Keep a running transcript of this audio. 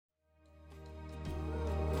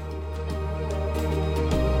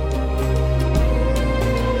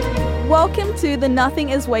Welcome to the Nothing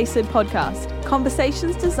is Wasted podcast,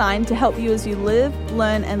 conversations designed to help you as you live,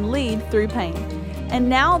 learn, and lead through pain. And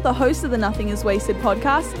now, the host of the Nothing is Wasted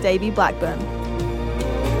podcast, Davey Blackburn.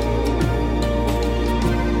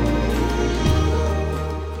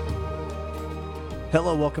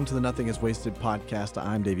 Hello, welcome to the Nothing is Wasted podcast.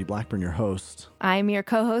 I'm Davey Blackburn, your host. I'm your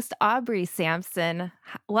co-host, Aubrey Sampson.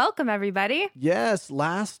 Welcome, everybody. Yes,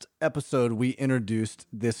 last episode, we introduced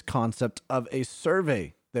this concept of a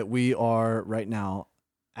survey that we are right now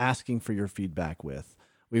asking for your feedback with.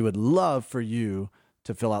 We would love for you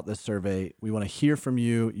to fill out this survey. We want to hear from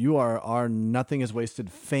you. You are our Nothing is Wasted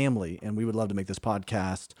family, and we would love to make this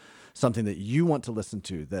podcast something that you want to listen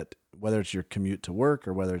to, that whether it's your commute to work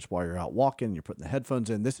or whether it's while you're out walking, you're putting the headphones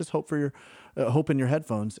in. This is hope for your hope in your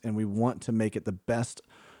headphones, and we want to make it the best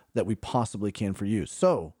that we possibly can for you.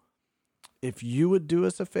 So if you would do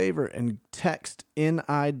us a favor and text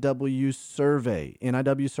NIW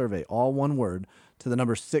survey, all one word, to the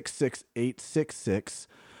number 66866,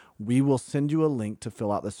 we will send you a link to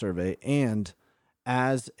fill out the survey. And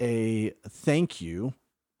as a thank you,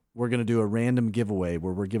 we're going to do a random giveaway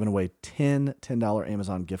where we're giving away $10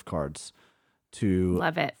 Amazon gift cards to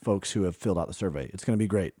folks who have filled out the survey. It's going to be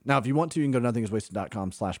great. Now, if you want to, you can go to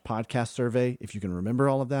nothingiswasted.com/podcast survey if you can remember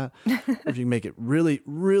all of that. Or if you can make it really,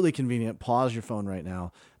 really convenient, pause your phone right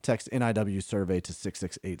now, text NIW survey to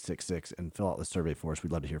 66866 and fill out the survey for us.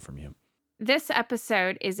 We'd love to hear from you. This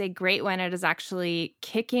episode is a great one. It is actually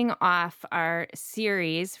kicking off our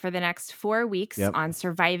series for the next 4 weeks on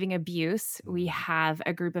surviving abuse. We have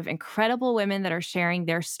a group of incredible women that are sharing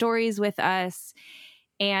their stories with us.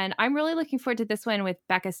 And I'm really looking forward to this one with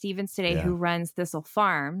Becca Stevens today, who runs Thistle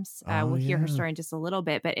Farms. We'll hear her story in just a little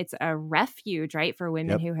bit, but it's a refuge, right, for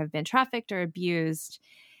women who have been trafficked or abused.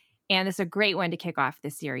 And it's a great one to kick off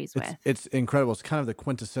this series with. It's incredible. It's kind of the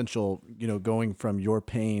quintessential, going from your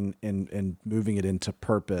pain and moving it into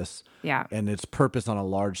purpose. Yeah. And it's purpose on a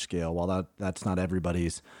large scale. While that's not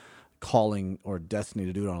everybody's calling or destiny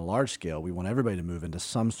to do it on a large scale, we want everybody to move into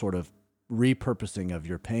some sort of repurposing of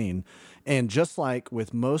your pain. And just like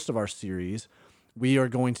with most of our series, we are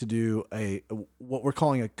going to do what we're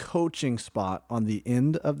calling a coaching spot on the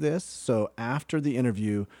end of this. So after the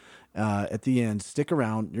interview, at the end, stick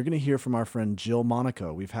around. You're going to hear from our friend Jill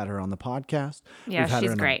Monaco. We've had her on the podcast. Yeah, we've had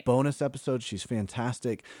she's her in great. A bonus episode. She's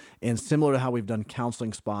fantastic. And similar to how we've done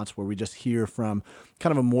counseling spots where we just hear from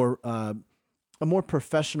kind of a more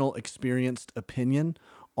professional, experienced opinion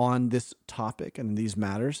on this topic and these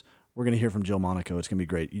matters, we're going to hear from Jill Monaco. It's going to be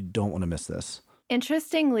great. You don't want to miss this.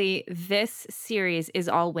 Interestingly, this series is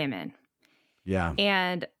all women. Yeah.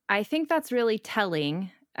 And I think that's really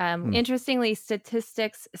telling. Interestingly,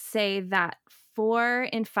 statistics say that 4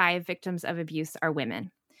 in 5 victims of abuse are women.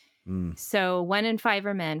 So 1 in 5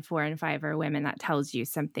 are men, 4 in 5 are women. That tells you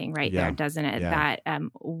something right there, doesn't it? Yeah. That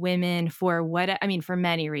women, for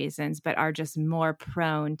many reasons, but are just more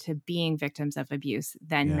prone to being victims of abuse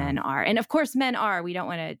than men are. And of course, men are. We don't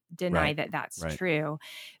want to deny that that's true.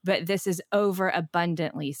 But this is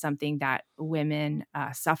overabundantly something that women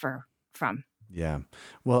suffer from. Yeah.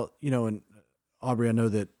 Well, and Aubrey, I know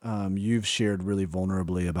that you've shared really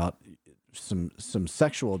vulnerably about some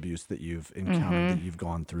sexual abuse that you've encountered, that you've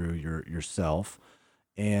gone through yourself.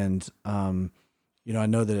 And, I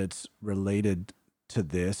know that it's related to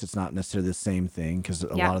this. It's not necessarily the same thing because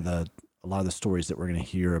a lot of the stories that we're going to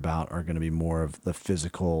hear about are going to be more of the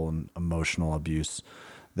physical and emotional abuse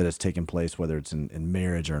that has taken place, whether it's in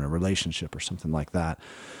marriage or in a relationship or something like that,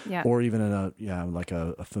 or even in a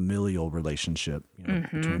familial relationship,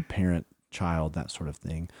 between parent, child, that sort of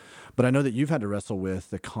thing. But I know that you've had to wrestle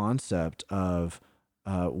with the concept of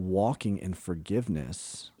walking in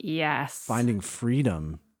forgiveness. Yes. Finding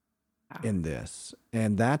freedom in this.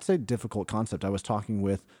 And that's a difficult concept. I was talking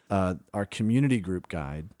with our community group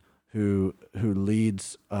guide who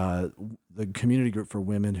leads the community group for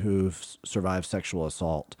women who've survived sexual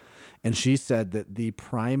assault. And she said that the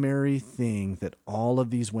primary thing that all of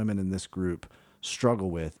these women in this group struggle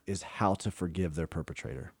with is how to forgive their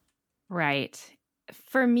perpetrator. Right.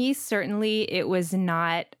 For me, certainly, it was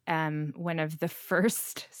not one of the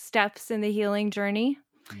first steps in the healing journey.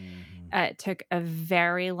 It took a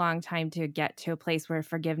very long time to get to a place where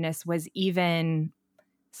forgiveness was even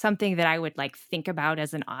something that I would think about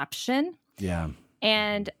as an option. Yeah.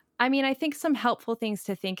 And I think some helpful things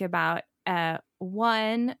to think about.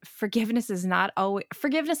 One, forgiveness is not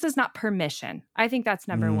permission. I think that's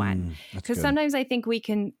number one. Because sometimes I think we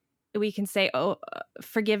can we can say, oh,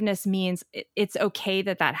 forgiveness means it's okay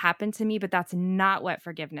that happened to me, but that's not what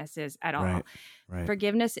forgiveness is at all. Right.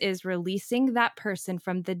 Forgiveness is releasing that person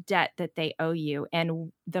from the debt that they owe you.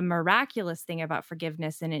 And the miraculous thing about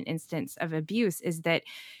forgiveness in an instance of abuse is that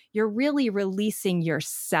you're really releasing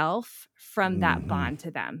yourself from that bond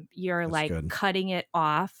to them. You're cutting it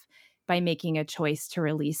off by making a choice to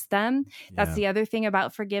release them. That's the other thing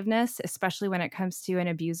about forgiveness, especially when it comes to an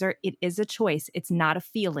abuser. It is a choice. It's not a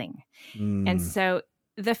feeling. And so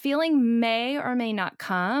the feeling may or may not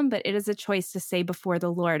come, but it is a choice to say before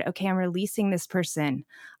the Lord, okay, I'm releasing this person.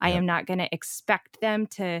 I am not going to expect them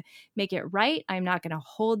to make it right. I'm not going to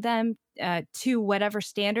hold them to whatever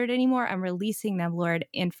standard anymore. I'm releasing them, Lord,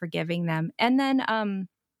 and forgiving them. And then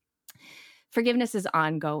forgiveness is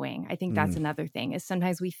ongoing. I think that's another thing, is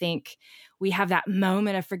sometimes we think we have that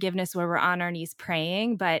moment of forgiveness where we're on our knees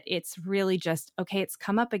praying, but it's really just, okay, it's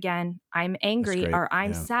come up again. I'm angry or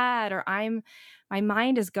I'm sad or my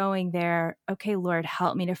mind is going there. Okay, Lord,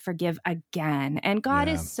 help me to forgive again. And God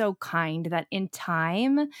is so kind that in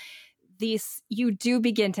time, you do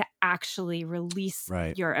begin to actually release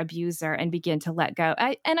your abuser and begin to let go.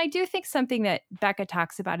 And I do think something that Becca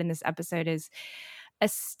talks about in this episode is a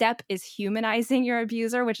step is humanizing your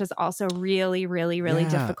abuser, which is also really, really, really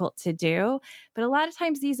difficult to do. But a lot of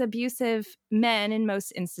times these abusive men, in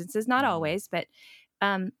most instances, not always, but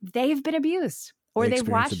they've been abused. Or they've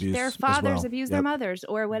watched their fathers abuse their mothers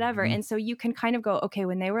or whatever. And so you can kind of go, okay,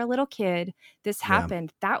 when they were a little kid, this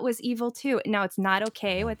happened. That was evil too. Now, it's not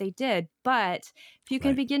okay what they did. But if you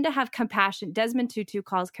can begin to have compassion, Desmond Tutu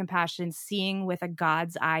calls compassion seeing with a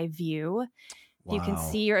God's eye view. Wow. You can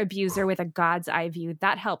see your abuser with a God's eye view.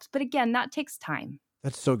 That helps. But again, that takes time.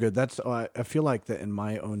 That's so good. I feel like that in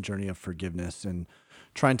my own journey of forgiveness and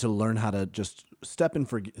trying to learn how to just step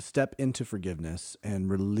into forgiveness and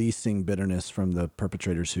releasing bitterness from the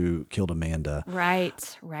perpetrators who killed Amanda.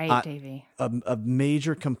 Right, Davey. A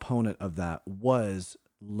major component of that was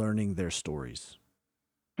learning their stories.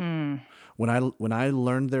 When I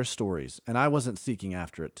learned their stories, and I wasn't seeking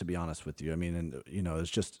after it, to be honest with you. I mean, and it's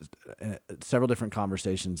just several different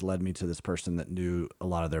conversations led me to this person that knew a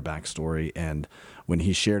lot of their backstory. And when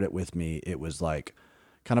he shared it with me, it was like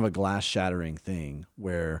kind of a glass shattering thing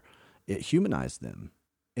where it humanized them.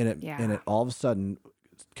 And it all of a sudden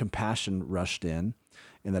compassion rushed in,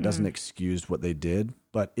 and that doesn't excuse what they did,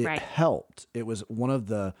 but it helped. It was one of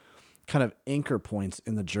the kind of anchor points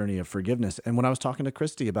in the journey of forgiveness. And when I was talking to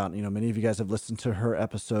Christy about, many of you guys have listened to her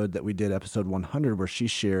episode that we did, episode 100, where she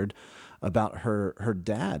shared about her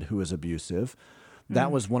dad who was abusive.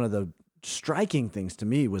 That was one of the striking things to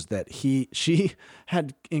me, was that she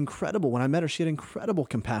had when I met her, she had incredible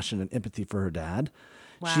compassion and empathy for her dad.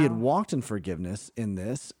 Wow. She had walked in forgiveness in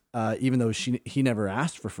this, even though he never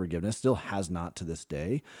asked for forgiveness, still has not to this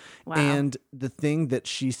day. Wow. And the thing that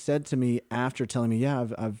she said to me after telling me,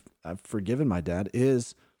 I've forgiven my dad,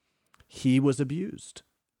 is he was abused.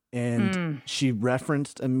 And she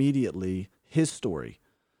referenced immediately his story.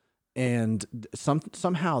 And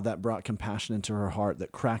somehow that brought compassion into her heart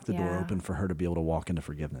that cracked the door open for her to be able to walk into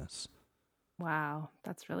forgiveness. Wow,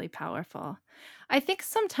 that's really powerful. I think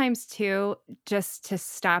sometimes too, just to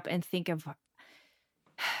stop and think of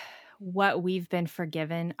what we've been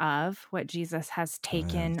forgiven of, what Jesus has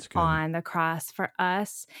taken on the cross for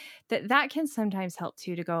us, that can sometimes help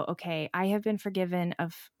too, to go, okay, I have been forgiven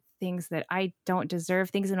of things that I don't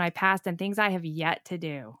deserve, things in my past and things I have yet to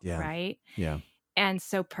do, right? Yeah. And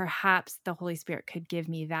so perhaps the Holy Spirit could give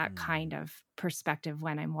me that kind of perspective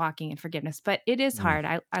when I'm walking in forgiveness. But it is hard.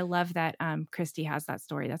 I love that Christy has that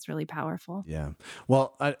story. That's really powerful. Yeah.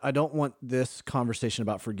 Well, I don't want this conversation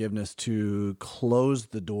about forgiveness to close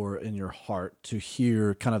the door in your heart to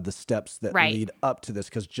hear kind of the steps that lead up to this.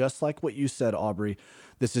 Because just like what you said, Aubrey,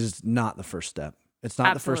 this is not the first step. It's not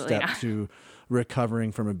Absolutely the first step to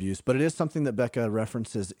recovering from abuse, but it is something that Becca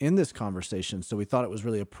references in this conversation. So we thought it was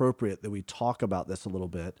really appropriate that we talk about this a little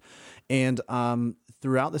bit. And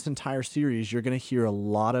throughout this entire series, you're going to hear a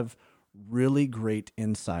lot of really great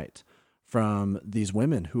insight from these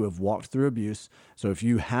women who have walked through abuse. So if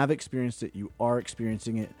you have experienced it, you are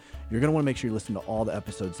experiencing it, you're going to want to make sure you listen to all the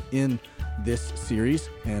episodes in this series.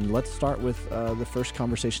 And let's start with the first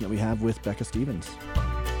conversation that we have with Becca Stevens.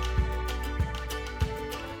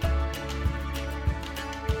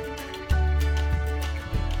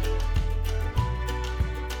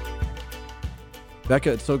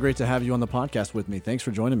 Becca, it's so great to have you on the podcast with me. Thanks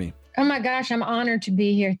for joining me. Oh my gosh, I'm honored to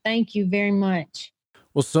be here. Thank you very much.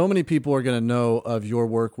 Well, so many people are going to know of your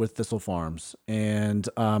work with Thistle Farms, and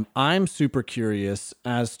I'm super curious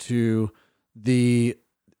as to the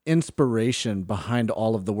inspiration behind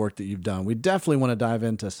all of the work that you've done. We definitely want to dive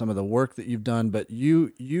into some of the work that you've done, but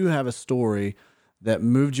you have a story that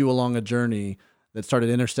moved you along a journey that started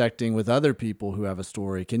intersecting with other people who have a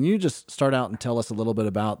story. Can you just start out and tell us a little bit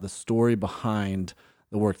about the story behind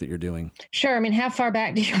the work that you're doing? Sure. I mean, how far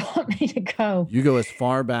back do you want me to go? You go as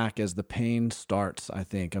far back as the pain starts, I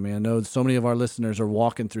think. I mean, I know so many of our listeners are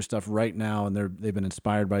walking through stuff right now, and they've been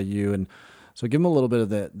inspired by you. And so give them a little bit of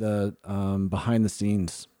the behind the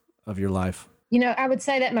scenes of your life. I would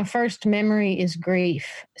say that my first memory is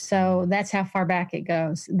grief. So that's how far back it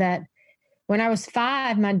goes. That when I was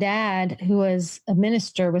 5, my dad, who was a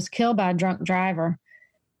minister, was killed by a drunk driver.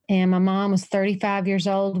 And my mom was 35 years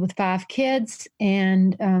old with 5 kids.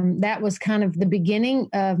 And that was kind of the beginning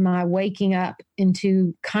of my waking up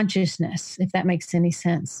into consciousness, if that makes any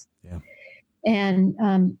sense. Yeah.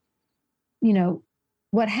 And,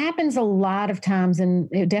 what happens a lot of times, and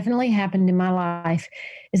it definitely happened in my life,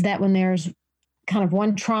 is that when there's kind of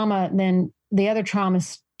one trauma, then the other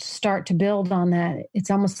traumas start to build on that.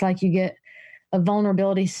 It's almost like you get a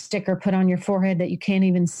vulnerability sticker put on your forehead that you can't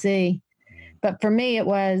even see. But for me, it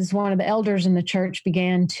was one of the elders in the church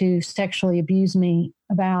began to sexually abuse me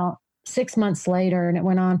about 6 months later, and it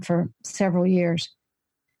went on for several years.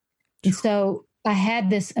 And so I had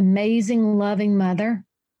this amazing, loving mother.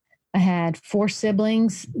 I had 4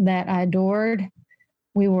 siblings that I adored.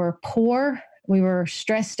 We were poor. We were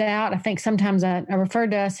stressed out. I think sometimes I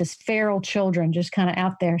referred to us as feral children, just kind of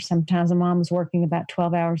out there. Sometimes my mom was working about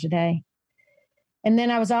 12 hours a day. And then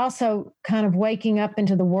I was also kind of waking up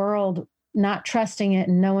into the world, not trusting it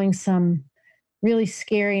and knowing some really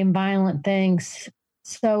scary and violent things.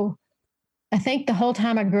 So I think the whole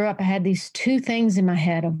time I grew up, I had these 2 things in my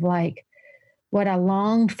head of like what I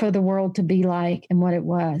longed for the world to be like and what it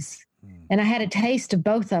was. And I had a taste of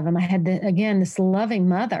both of them. I had, this loving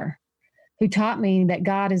mother who taught me that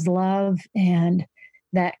God is love and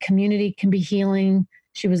that community can be healing.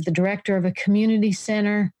 She was the director of a community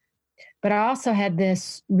center. But I also had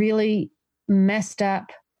this really messed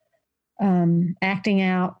up, acting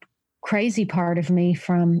out crazy part of me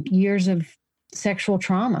from years of sexual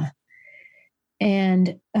trauma.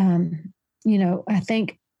 And, I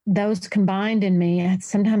think those combined in me,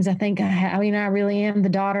 sometimes I think I really am the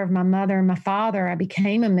daughter of my mother and my father. I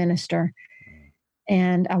became a minister,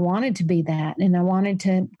 and I wanted to be that. And I wanted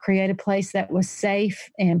to create a place that was safe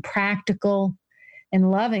and practical and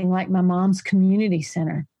loving, like my mom's community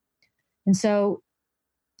center. And so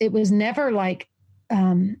it was never like,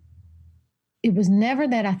 it was never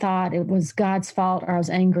that I thought it was God's fault or I was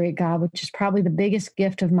angry at God, which is probably the biggest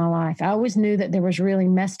gift of my life. I always knew that there was really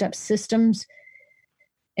messed up systems.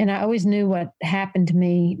 And I always knew what happened to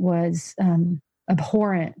me was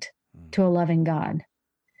abhorrent to a loving God.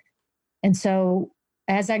 And so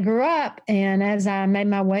as I grew up and as I made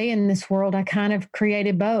my way in this world, I kind of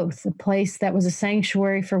created both, a place that was a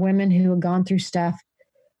sanctuary for women who had gone through stuff,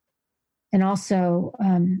 and also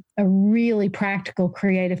a really practical,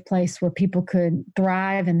 creative place where people could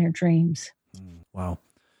thrive in their dreams. Wow.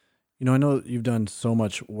 I know you've done so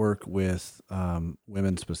much work with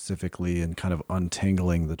women specifically and kind of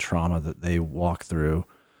untangling the trauma that they walk through.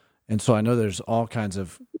 And so I know there's all kinds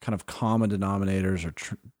of kind of common denominators or,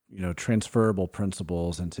 transferable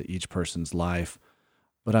principles into each person's life.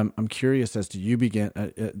 But I'm curious as to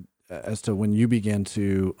when you began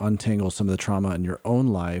to untangle some of the trauma in your own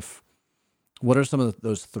life, what are some of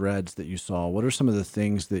those threads that you saw? What are some of the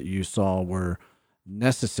things that you saw were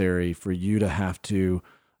necessary for you to have to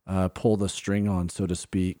pull the string on, so to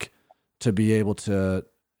speak, to be able to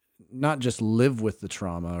not just live with the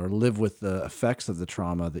trauma or live with the effects of the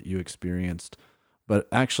trauma that you experienced, but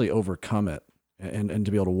actually overcome it and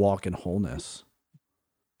to be able to walk in wholeness?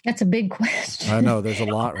 That's a big question. I know there's a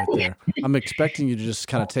lot right there. I'm expecting you to just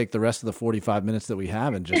kind of take the rest of the 45 minutes that we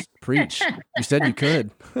have and just preach. You said you could.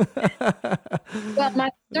 Well, my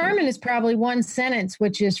sermon is probably one sentence,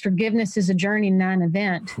 which is forgiveness is a journey, not an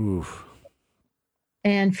event. Oof.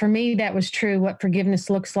 And for me, that was true, what forgiveness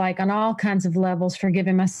looks like on all kinds of levels,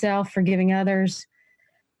 forgiving myself, forgiving others,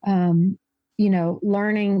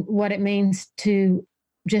 learning what it means to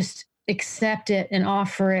just accept it and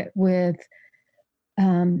offer it with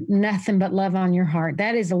nothing but love on your heart.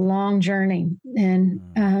 That is a long journey. And,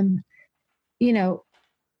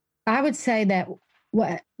 I would say that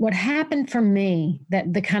what happened for me,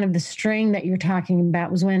 that the kind of the string that you're talking about,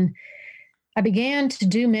 was when I began to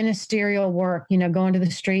do ministerial work, going to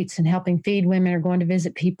the streets and helping feed women or going to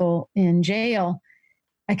visit people in jail.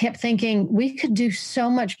 I kept thinking we could do so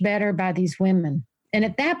much better by these women. And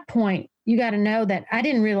at that point, you got to know that I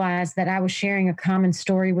didn't realize that I was sharing a common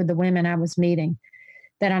story with the women I was meeting,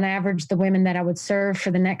 that on average, the women that I would serve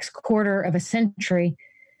for the next quarter of a century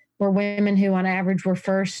were women who on average were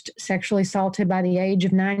first sexually assaulted by the age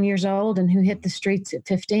of 9 years old and who hit the streets at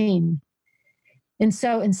 15. And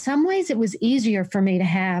so in some ways, it was easier for me to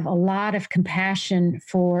have a lot of compassion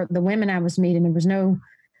for the women I was meeting. There was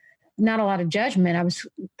not a lot of judgment.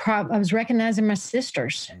 I was recognizing my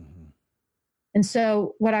sisters. Mm-hmm. And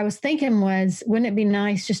so what I was thinking was, wouldn't it be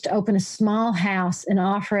nice just to open a small house and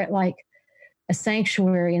offer it like a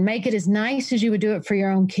sanctuary and make it as nice as you would do it for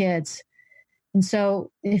your own kids? And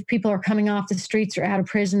so if people are coming off the streets or out of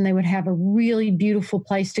prison, they would have a really beautiful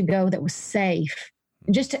place to go that was safe.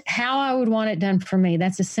 Just how I would want it done for me.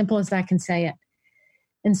 That's as simple as I can say it.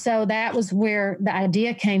 And so that was where the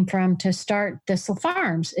idea came from to start Thistle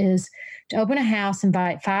Farms, is to open a house,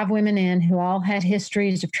 invite 5 women in who all had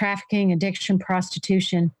histories of trafficking, addiction,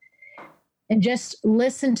 prostitution, and just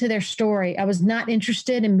listen to their story. I was not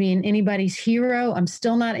interested in being anybody's hero. I'm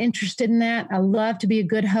still not interested in that. I love to be a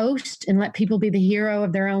good host and let people be the hero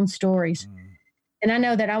of their own stories. And I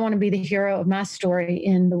know that I want to be the hero of my story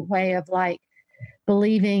in the way of like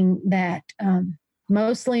believing that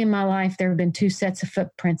mostly in my life, there have been 2 sets of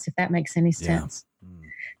footprints, if that makes any sense.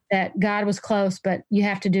 That God was close, but you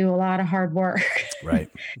have to do a lot of hard work right.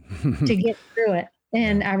 to get through it.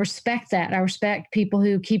 And I respect that. I respect people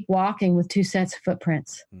who keep walking with 2 sets of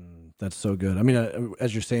footprints. That's so good. I mean,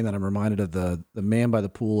 as you're saying that, I'm reminded of the man by the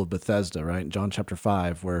pool of Bethesda, right? In John chapter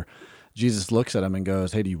 5, where Jesus looks at him and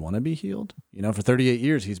goes, hey, do you want to be healed? You know, for 38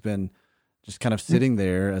 years, he's been just kind of sitting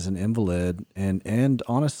there as an invalid and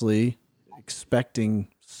honestly expecting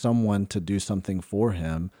someone to do something for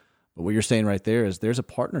him. But what you're saying right there is there's a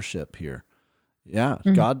partnership here. Yeah,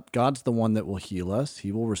 God's the one that will heal us.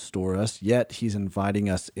 He will restore us, yet he's inviting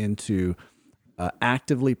us into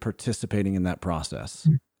actively participating in that process.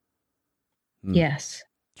 Yes,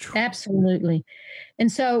 absolutely.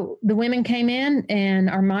 And so the women came in and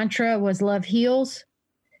our mantra was love heals.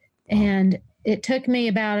 And it took me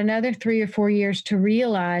about another 3 or 4 years to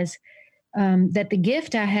realize that the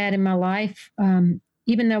gift I had in my life,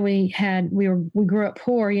 even though we grew up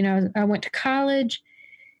poor, you know, I went to college,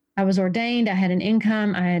 I was ordained, I had an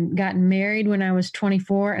income, I had gotten married when I was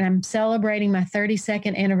 24, and I'm celebrating my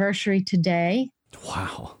 32nd anniversary today.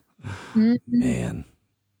 Wow. Man,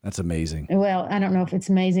 that's amazing. Well, I don't know if it's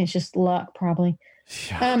amazing. It's just luck, probably.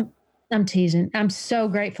 Yeah. I'm teasing. I'm so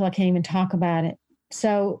grateful I can't even talk about it.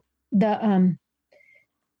 So the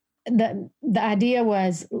idea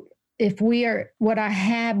was, what I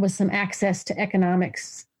had was some access to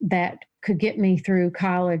economics that could get me through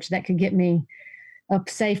college, that could get me a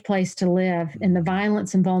safe place to live. And the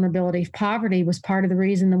violence and vulnerability of poverty was part of the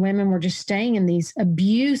reason the women were just staying in these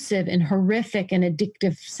abusive and horrific and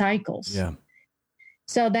addictive cycles. Yeah.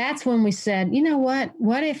 So that's when we said, you know what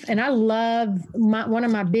if, and I love one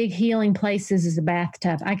of my big healing places is a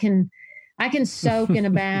bathtub. I can soak in a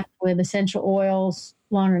bath with essential oils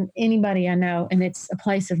longer than anybody I know. And it's a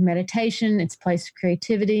place of meditation. It's a place of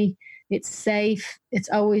creativity. It's safe. It's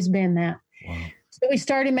always been that. Wow. So we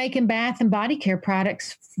started making bath and body care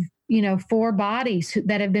products, you know, for bodies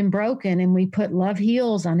that have been broken. And we put Love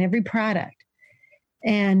Heals on every product.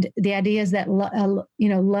 And the idea is that,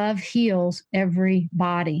 love heals every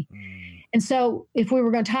body. And so if we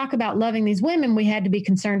were going to talk about loving these women, we had to be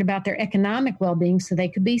concerned about their economic well-being so they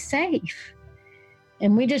could be safe.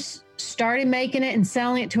 And we just started making it and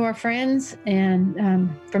selling it to our friends.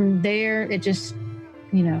 And from there, it just,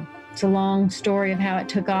 it's a long story of how it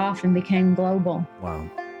took off and became global. Wow.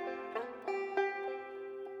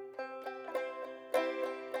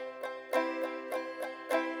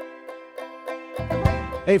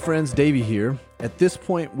 Hey friends, Davey here. At this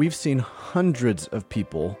point, we've seen hundreds of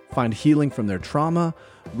people find healing from their trauma,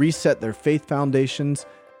 reset their faith foundations,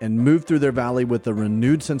 and move through their valley with a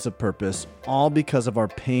renewed sense of purpose, all because of our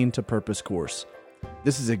Pain to Purpose course.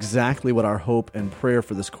 This is exactly what our hope and prayer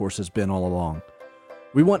for this course has been all along.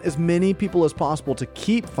 We want as many people as possible to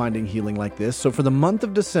keep finding healing like this, so for the month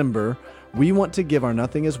of December, we want to give our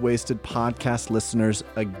Nothing Is Wasted podcast listeners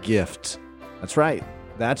a gift. That's right,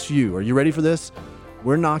 that's you. Are you ready for this?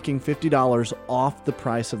 We're knocking $50 off the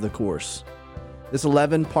price of the course. This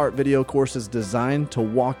 11-part video course is designed to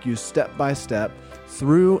walk you step by step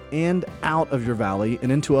through and out of your valley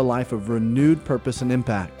and into a life of renewed purpose and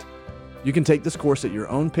impact. You can take this course at your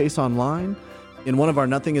own pace online, in one of our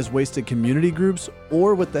Nothing Is Wasted community groups,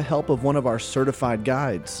 or with the help of one of our certified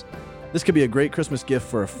guides. This could be a great Christmas gift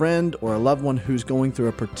for a friend or a loved one who's going through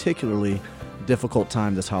a particularly difficult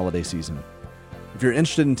time this holiday season. If you're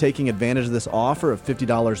interested in taking advantage of this offer of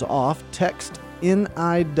 $50 off, text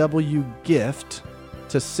NIW GIFT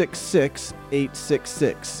to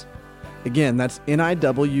 66866. Again, that's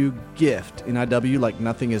NIW GIFT. NIW like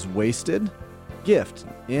nothing is wasted. GIFT.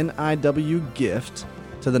 NIW GIFT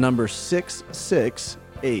to the number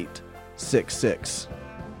 66866.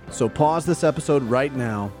 So pause this episode right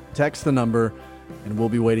now, text the number, and we'll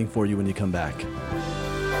be waiting for you when you come back.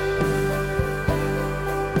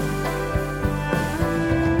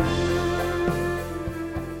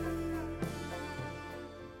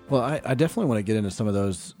 Well, I definitely want to get into some of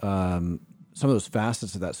those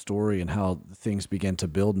facets of that story and how things began to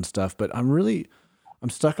build and stuff. But I'm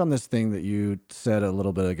stuck on this thing that you said a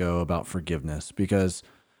little bit ago about forgiveness, because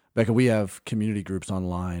Becca, we have community groups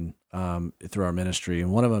online through our ministry,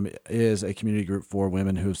 and one of them is a community group for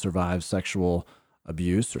women who have survived sexual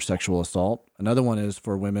abuse or sexual assault. Another one is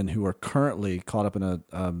for women who are currently caught up in a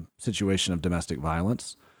situation of domestic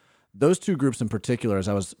violence. Those two groups in particular, as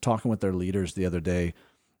I was talking with their leaders the other day,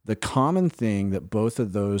 the common thing that both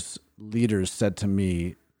of those leaders said to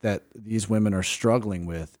me that these women are struggling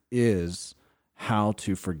with is how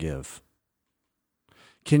to forgive.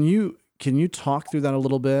 Can you talk through that a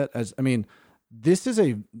little bit? This is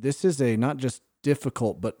a not just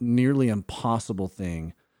difficult but nearly impossible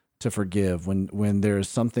thing to forgive when there is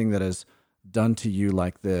something that is done to you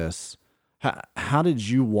like this. How did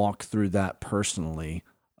you walk through that personally?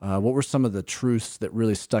 What were some of the truths that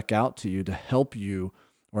really stuck out to you to help you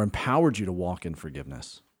or empowered you to walk in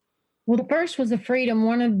forgiveness? Well, the first was the freedom.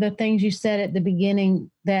 One of the things you said at the beginning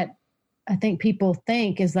that I think people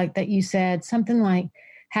think is like that you said something like,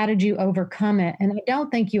 how did you overcome it? And I don't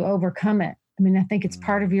think you overcome it. I mean, I think it's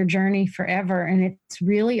part of your journey forever. And it's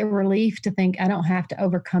really a relief to think I don't have to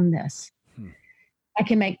overcome this. I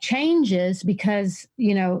can make changes because,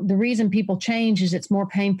 the reason people change is it's more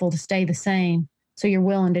painful to stay the same. So you're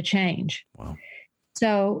willing to change. Wow.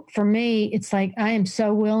 So for me, it's like I am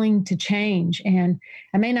so willing to change, and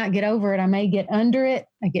I may not get over it. I may get under it.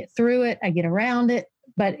 I get through it. I get around it,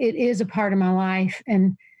 but it is a part of my life.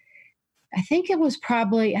 And I think it was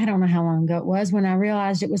probably, I don't know how long ago it was when I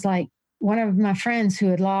realized it was like one of my friends who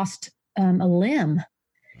had lost a limb.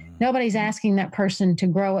 Nobody's asking that person to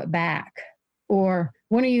grow it back, or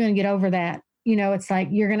when are you going to get over that? It's like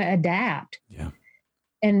you're going to adapt. Yeah.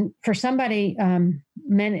 And for somebody, some of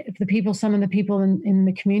the people in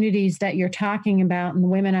the communities that you're talking about and the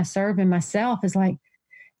women I serve and myself is like,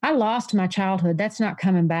 I lost my childhood. That's not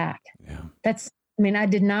coming back. Yeah. I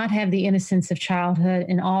did not have the innocence of childhood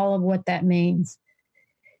and all of what that means.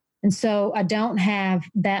 And so I don't have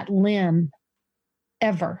that limb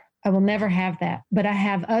ever. I will never have that. But I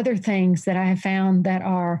have other things that I have found that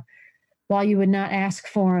are, while you would not ask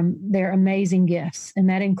for them, they're amazing gifts. And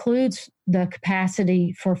that includes the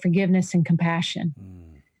capacity for forgiveness and compassion.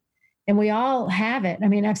 And we all have it.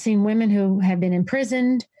 I've seen women who have been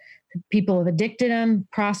imprisoned, people have addicted them,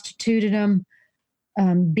 prostituted them,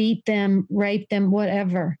 beat them, raped them,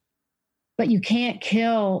 whatever. But you can't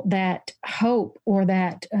kill that hope or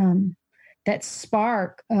that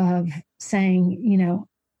spark of saying,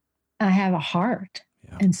 I have a heart.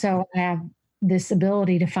 Yeah. And so I have this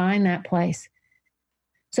ability to find that place.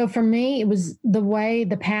 So for me, it was the way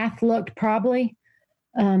the path looked probably.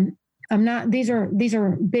 These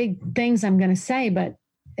are big things I'm going to say,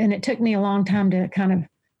 and it took me a long time to kind of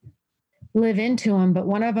live into them. But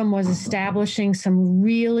one of them was establishing some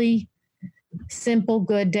really simple,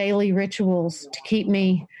 good daily rituals to keep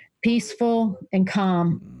me peaceful and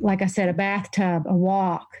calm. Like I said, a bathtub, a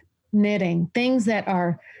walk, knitting, things that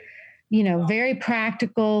are, very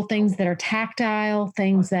practical, things that are tactile,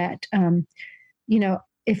 things that,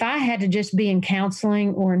 if I had to just be in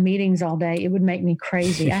counseling or in meetings all day, it would make me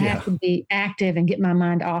crazy. I have to be active and get my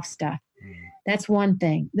mind off stuff. That's one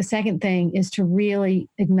thing. The second thing is to really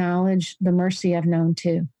acknowledge the mercy I've known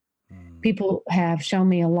too. People have shown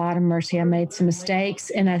me a lot of mercy. I made some mistakes,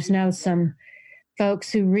 and I know some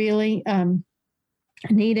folks who really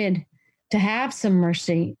needed to have some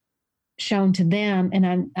mercy shown to them,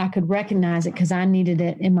 and I could recognize it because I needed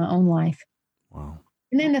it in my own life. Wow.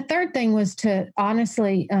 And then the third thing was to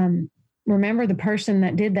honestly remember the person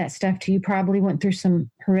that did that stuff to you probably went through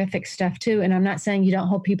some horrific stuff too. And I'm not saying you don't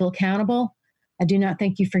hold people accountable. I do not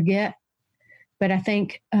think you forget. But I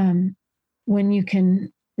think when you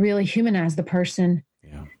can really humanize the person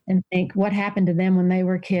and think what happened to them when they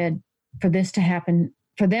were a kid for this to happen,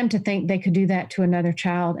 for them to think they could do that to another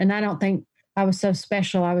child. And I don't think I was so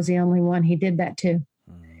special. I was the only one he did that to.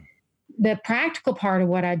 The practical part of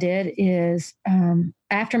what I did is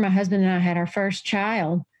after my husband and I had our first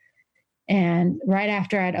child, and right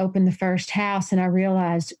after I'd opened the first house, and I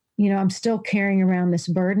realized, I'm still carrying around this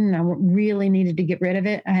burden. I really needed to get rid of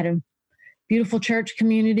it. I had a beautiful church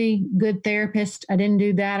community, good therapist. I didn't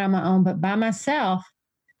do that on my own, but by myself,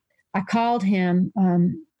 I called him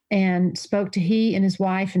and spoke to he and his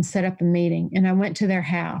wife and set up a meeting. And I went to their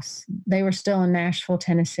house. They were still in Nashville,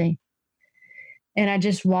 Tennessee. And I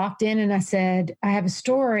just walked in and I said, I have a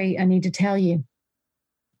story I need to tell you.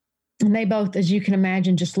 And they both, as you can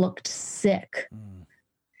imagine, just looked sick.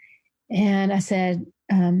 And I said,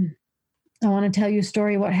 I want to tell you a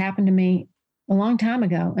story of what happened to me a long time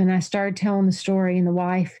ago. And I started telling the story, and the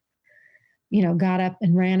wife, got up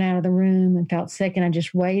and ran out of the room and felt sick. And I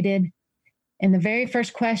just waited. And the very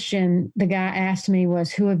first question the guy asked me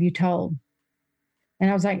was, who have you told? And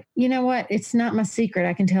I was like, you know what? It's not my secret.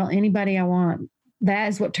 I can tell anybody I want. That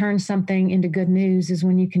is what turns something into good news, is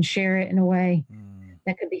when you can share it in a way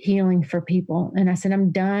that could be healing for people. And I said,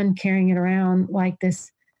 I'm done carrying it around like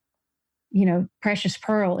this, precious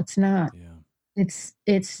pearl. It's not. Yeah.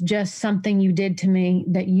 It's just something you did to me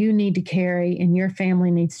that you need to carry and your family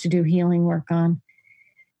needs to do healing work on.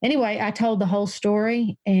 Anyway, I told the whole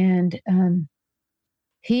story, and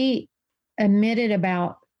he admitted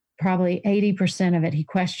about probably 80% of it. He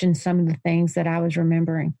questioned some of the things that I was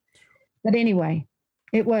remembering. But anyway,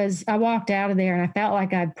 I walked out of there and I felt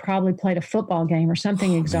like I'd probably played a football game or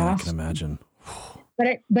something exhausting. Man, I can imagine.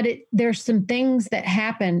 But there's some things that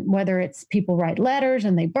happen, whether it's people write letters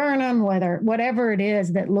and they burn them, whatever it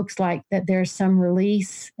is that looks like that there's some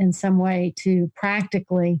release in some way to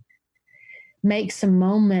practically make some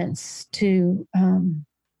moments to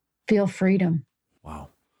feel freedom. Wow.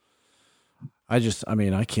 I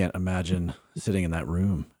can't imagine sitting in that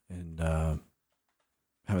room and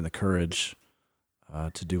having the courage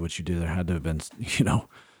to do what you did. There had to have been,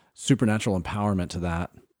 supernatural empowerment to that.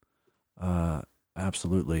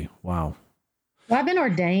 Absolutely. Wow. Well, I've been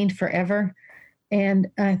ordained forever.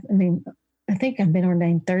 And I think I've been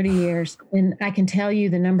ordained 30 years. And I can tell you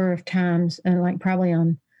the number of times, probably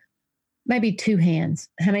on maybe two hands,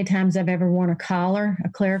 how many times I've ever worn a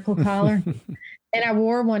clerical collar. And I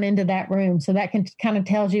wore one into that room. So that kind of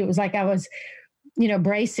tells you, it was like I was,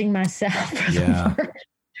 bracing myself for the word.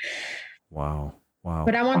 Wow.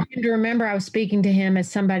 But I want him to remember I was speaking to him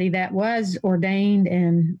as somebody that was ordained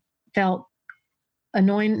and felt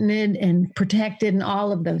anointed and protected and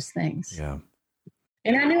all of those things. Yeah.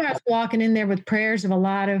 And I knew I was walking in there with prayers of a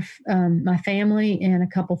lot of my family and a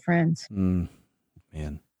couple friends. Man.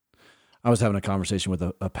 I was having a conversation with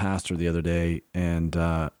a pastor the other day, and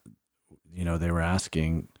they were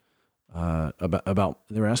asking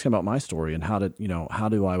about my story and how did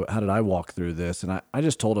I walk through this, and I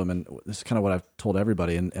just told him, and this is kind of what I've told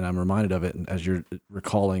everybody, and I'm reminded of it, and as you're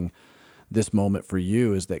recalling this moment for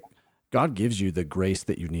you, is that God gives you the grace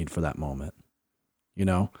that you need for that moment.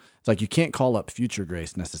 It's like you can't call up future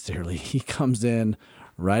grace necessarily. He comes in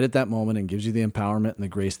right at that moment and gives you the empowerment and the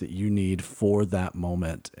grace that you need for that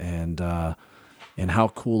moment. And how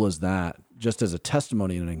cool is that? Just as a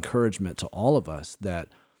testimony and an encouragement to all of us, that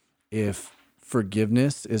if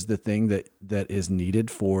forgiveness is the thing that is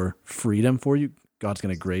needed for freedom for you, God's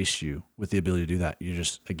going to grace you with the ability to do that. You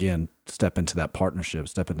just, again, step into that partnership,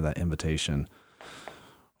 step into that invitation.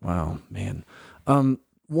 Wow, man.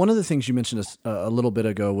 One of the things you mentioned a little bit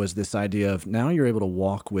ago was this idea of now you're able to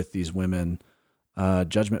walk with these women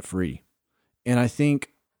judgment-free. And I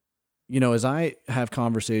think, as I have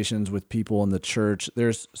conversations with people in the church,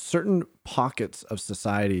 there's certain pockets of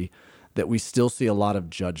society that we still see a lot of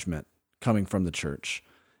judgment coming from the church.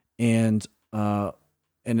 And obviously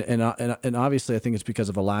I think it's because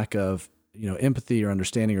of a lack of, empathy or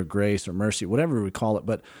understanding or grace or mercy, whatever we call it.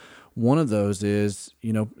 But one of those is,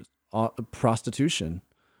 prostitution.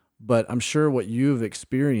 But I'm sure what you've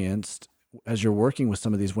experienced as you're working with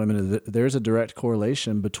some of these women, is that there's a direct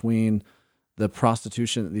correlation between the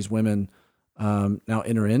prostitution that these women now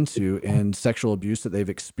enter into and sexual abuse that they've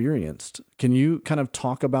experienced. Can you kind of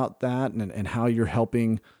talk about that and how you're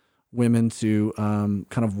helping women to kind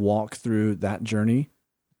of walk through that journey?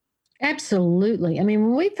 Absolutely.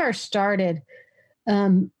 When we first started,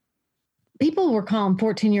 people were calling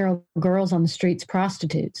 14-year-old girls on the streets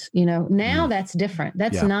prostitutes. Now that's different.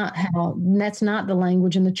 That's not the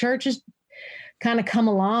language. And the church has kind of come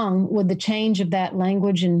along with the change of that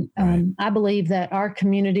language. And I believe that our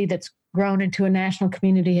community that's grown into a national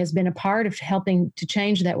community has been a part of helping to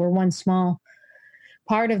change that. We're one small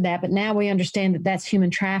part of that. But now we understand that that's human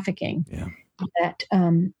trafficking. Yeah. That,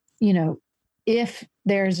 if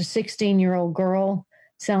there's a 16-year-old girl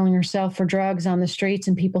selling herself for drugs on the streets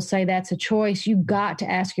and people say that's a choice, you got to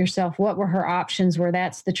ask yourself, what were her options where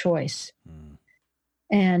that's the choice?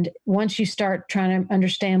 And once you start trying to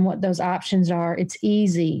understand what those options are, it's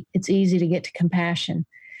easy to get to compassion.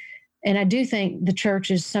 And I do think the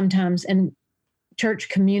churches sometimes, and church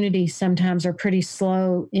communities sometimes, are pretty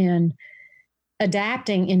slow in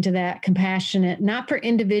adapting into that compassionate, not for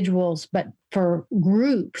individuals, but for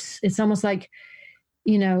groups. It's almost like,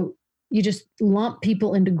 you just lump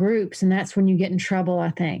people into groups, and that's when you get in trouble, I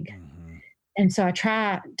think. Mm-hmm. And so I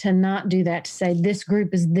try to not do that, to say this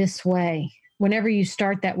group is this way. Whenever you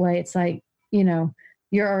start that way, it's like,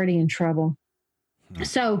 you're already in trouble. Mm-hmm.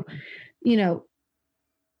 So,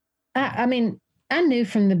 I mean, I knew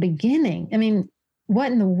from the beginning,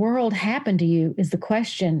 what in the world happened to you is the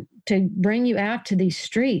question to bring you out to these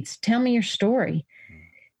streets. Tell me your story.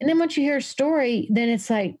 And then once you hear a story, then it's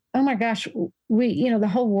like, oh my gosh, the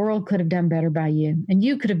whole world could have done better by you, and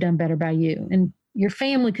you could have done better by you, and your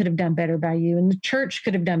family could have done better by you, and the church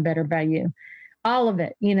could have done better by you. All of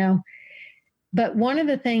it, But one of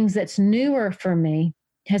the things that's newer for me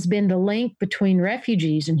has been the link between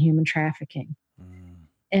refugees and human trafficking.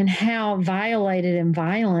 And how violated and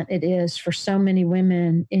violent it is for so many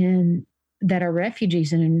women that are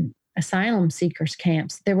refugees and in asylum seekers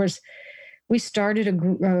camps. We started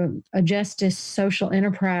a justice social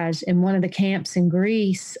enterprise in one of the camps in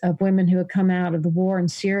Greece of women who had come out of the war in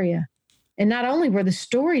Syria. And not only were the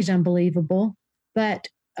stories unbelievable, but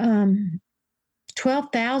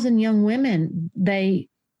 12,000 young women they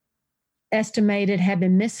estimated had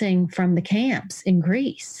been missing from the camps in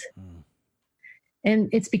Greece. And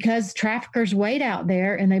it's because traffickers wait out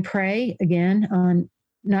there and they prey again on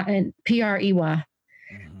PREY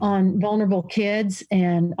on vulnerable kids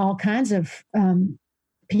and all kinds of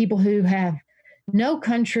people who have no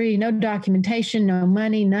country, no documentation, no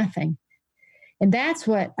money, nothing. And that's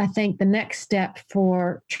what I think the next step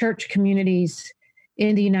for church communities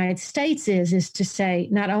in the United States is to say,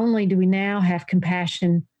 not only do we now have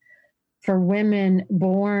compassion for women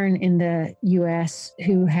born in the U.S.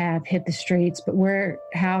 who have hit the streets, but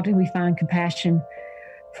how do we find compassion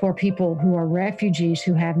for people who are refugees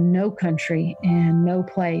who have no country and no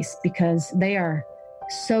place because they are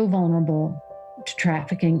so vulnerable to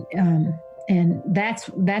trafficking? And that's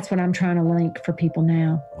what I'm trying to link for people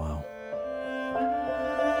now. Wow.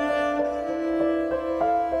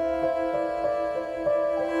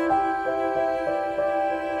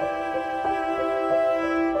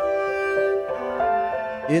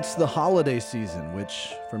 It's the holiday season,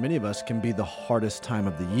 which for many of us can be the hardest time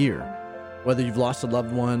of the year. Whether you've lost a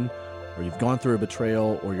loved one, or you've gone through a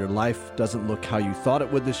betrayal, or your life doesn't look how you thought it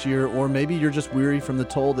would this year, or maybe you're just weary from the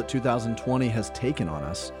toll that 2020 has taken on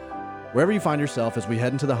us. Wherever you find yourself as we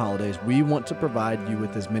head into the holidays, we want to provide you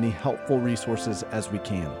with as many helpful resources as we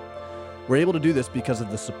can. We're able to do this because of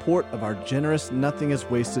the support of our generous Nothing is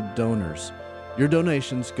Wasted donors. Your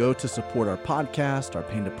donations go to support our podcast, our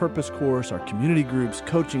Pain to Purpose course, our community groups,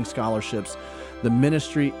 coaching scholarships, the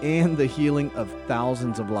ministry, and the healing of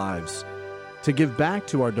thousands of lives. To give back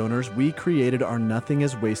to our donors, we created our Nothing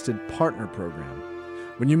is Wasted partner program.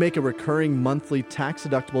 When you make a recurring monthly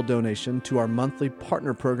tax-deductible donation to our monthly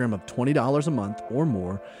partner program of $20 a month or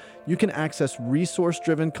more, you can access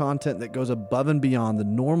resource-driven content that goes above and beyond the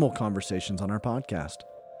normal conversations on our podcast.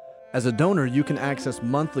 As a donor, you can access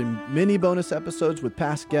monthly mini bonus episodes with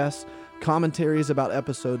past guests, commentaries about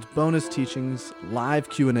episodes, bonus teachings, live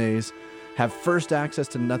Q&As, have first access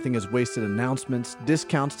to Nothing is Wasted announcements,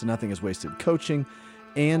 discounts to Nothing is Wasted coaching,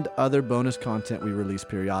 and other bonus content we release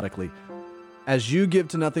periodically. As you give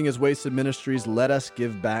to Nothing is Wasted Ministries, let us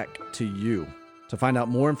give back to you. To find out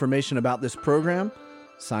more information about this program,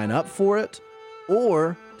 sign up for it,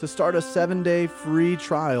 or to start a 7-day free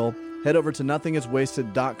trial, head over to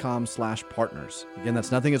nothingiswasted.com/partners. Again, that's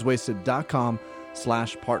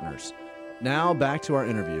nothingiswasted.com/partners. Now back to our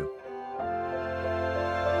interview.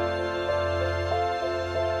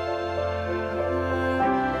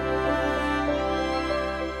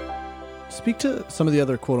 Speak to some of the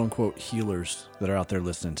other quote-unquote healers that are out there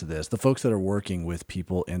listening to this, the folks that are working with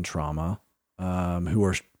people in trauma, who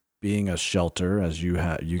are being a shelter, as you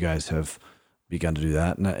guys have begun to do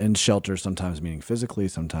that. And shelter sometimes meaning physically,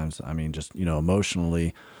 sometimes, just,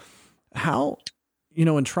 emotionally. How,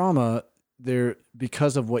 in trauma,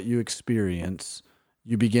 because of what you experience,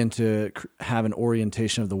 you begin to have an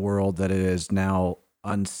orientation of the world that it is now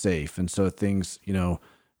unsafe. And so things,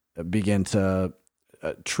 begin to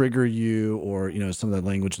trigger you, or, some of the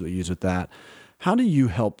language that we use with that. How do you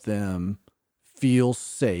help them feel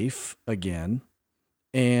safe again?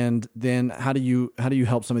 And then how do you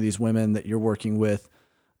help some of these women that you're working with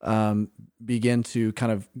begin to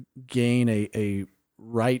kind of gain a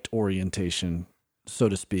right orientation, so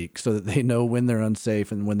to speak, so that they know when they're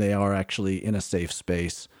unsafe and when they are actually in a safe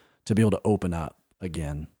space to be able to open up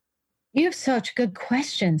again? You have such good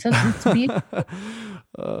questions. That's beautiful.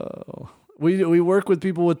 We work with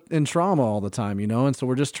people in trauma all the time, and so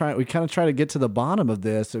we kind of try to get to the bottom of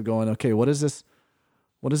this of going, okay, what is this?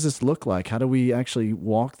 What does this look like? How do we actually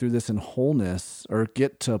walk through this in wholeness or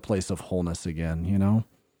get to a place of wholeness again, you know?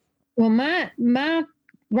 Well, my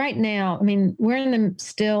right now, I mean, we're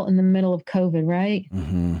still in the middle of COVID, right?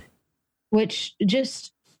 Mm-hmm. Which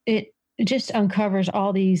it just uncovers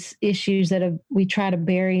all these issues that we try to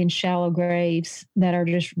bury in shallow graves that are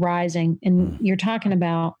just rising. And you're talking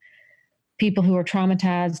about people who are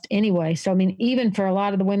traumatized anyway. So, I mean, even for a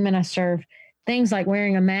lot of the women I serve, things like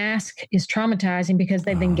wearing a mask is traumatizing because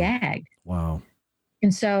they've been gagged. Wow.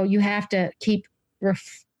 And so you have to keep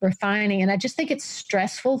refining. And I just think it's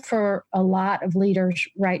stressful for a lot of leaders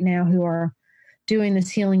right now who are doing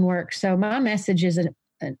this healing work. So my message is a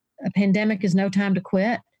pandemic is no time to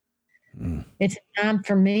quit. It's time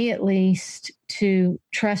for me, at least, to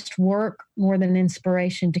trust work more than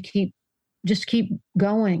inspiration, to keep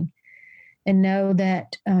going and know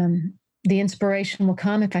that the inspiration will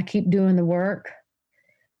come if I keep doing the work.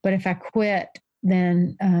 But if I quit,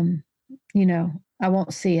 then, I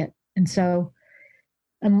won't see it. And so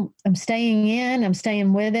I'm staying in, I'm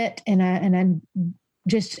staying with it. And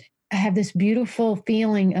I have this beautiful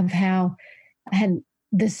feeling of how I had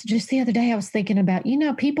this just the other day. I was thinking about,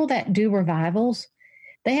 people that do revivals,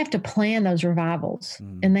 they have to plan those revivals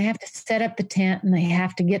and they have to set up the tent and they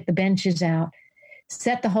have to get the benches out,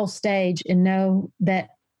 set the whole stage, and know that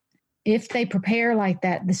if they prepare like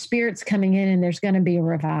that, the Spirit's coming in and there's going to be a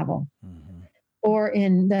revival. Or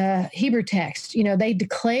in the Hebrew text, they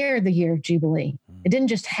declare the year of Jubilee. It didn't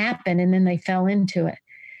just happen and then they fell into it.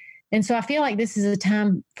 And so I feel like this is a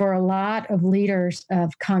time for a lot of leaders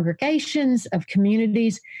of congregations, of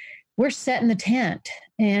communities. We're setting the tent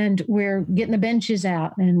and we're getting the benches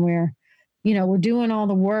out and we're doing all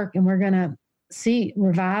the work, and we're going to see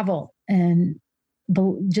revival, and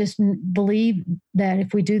just believe that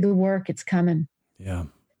if we do the work, it's coming. Yeah.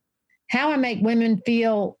 How I make women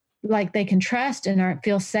feel like they can trust and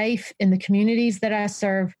feel safe in the communities that I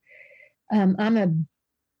serve. I'm a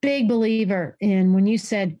big believer in when you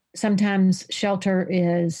said sometimes shelter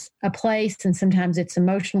is a place and sometimes it's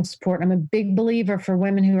emotional support. I'm a big believer for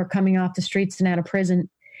women who are coming off the streets and out of prison.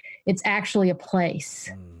 It's actually a place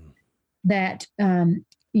that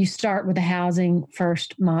you start with a housing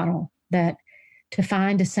first model, that to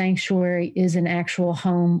find a sanctuary is an actual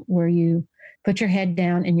home where you put your head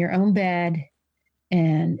down in your own bed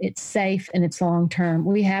and it's safe and it's long-term.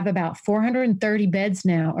 We have about 430 beds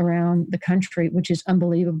now around the country, which is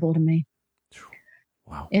unbelievable to me.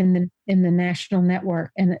 Wow. In the national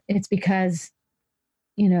network. And it's because,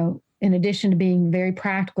 in addition to being very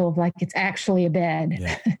practical of like, it's actually a bed,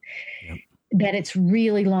 that it's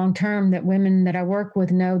really long-term, that women that I work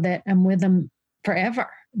with know that I'm with them forever,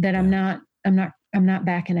 that I'm not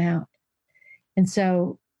backing out. And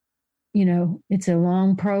so, it's a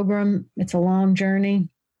long program. It's a long journey.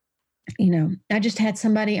 I just had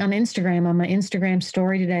somebody on Instagram, on my Instagram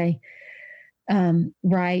story today,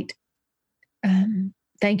 write,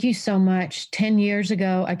 thank you so much. 10 years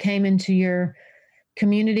ago, I came into your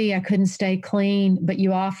community. I couldn't stay clean, but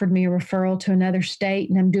you offered me a referral to another state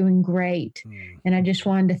and I'm doing great. And I just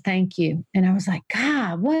wanted to thank you. And I was like,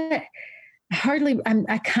 God, what?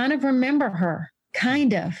 I kind of remember her,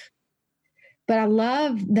 kind of. But I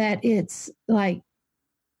love that it's like,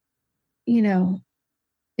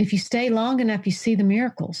 if you stay long enough, you see the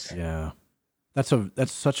miracles. Yeah. That's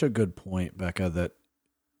such a good point, Becca, that,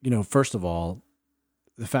 first of all,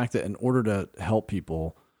 the fact that in order to help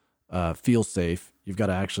people feel safe, you've got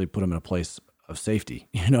to actually put them in a place of safety,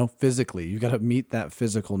 physically. You've got to meet that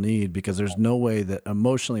physical need, because there's no way that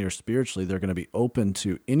emotionally or spiritually they're going to be open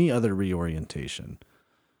to any other reorientation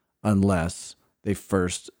unless they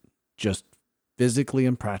first just physically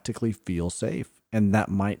and practically feel safe. And that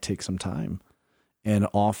might take some time. And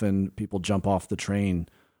often people jump off the train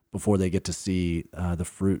before they get to see the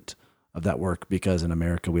fruit of that work, because in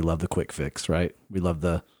America, we love the quick fix, right? We love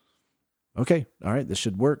okay, all right, this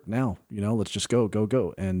should work now, let's just go.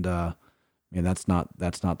 And, that's not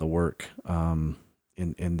the work,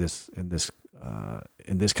 in this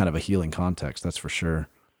kind of a healing context. That's for sure.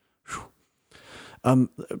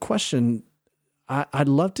 Question. I'd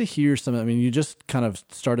love to hear you just kind of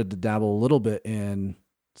started to dabble a little bit in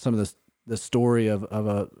some of the story of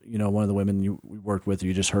one of the women we worked with, or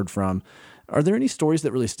you just heard from. Are there any stories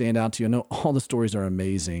that really stand out to you? I know all the stories are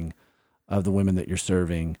amazing of the women that you're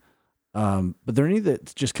serving. But are there any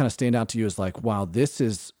that just kind of stand out to you as like, wow, this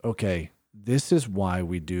is why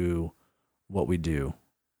we do what we do.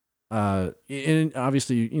 And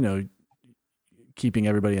obviously, keeping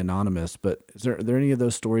everybody anonymous, but are there any of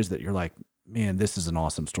those stories that you're like, man, this is an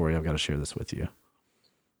awesome story, I've got to share this with you?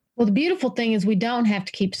 Well, the beautiful thing is we don't have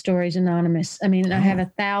to keep stories anonymous. I have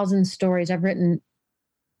 1,000 stories. I've written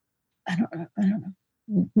I don't know,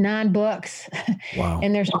 9 books. Wow.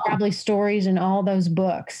 And there's probably stories in all those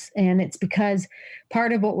books. And it's because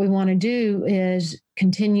part of what we want to do is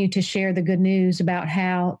continue to share the good news about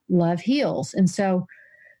how love heals. And so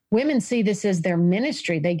women see this as their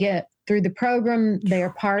ministry. They get through the program. They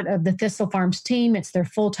are part of the Thistle Farms team. It's their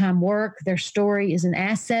full-time work. Their story is an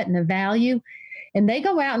asset and a value. And they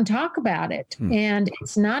go out and talk about it. And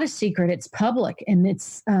it's not a secret. It's public. And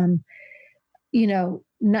it's,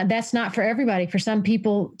 that's not for everybody. For some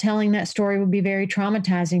people, telling that story would be very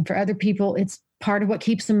traumatizing. For other people, it's part of what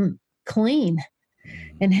keeps them clean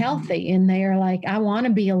and healthy. And they are like, I want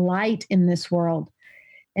to be a light in this world.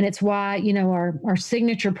 And it's why, our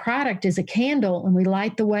signature product is a candle, and we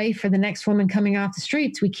light the way for the next woman coming off the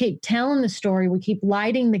streets. We keep telling the story. We keep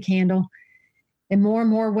lighting the candle, and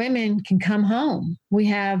more women can come home. We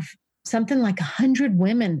have something like 100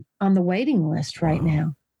 women on the waiting list right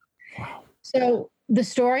now. Wow. So the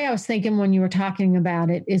story I was thinking when you were talking about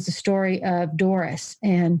it is the story of Doris.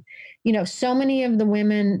 And, so many of the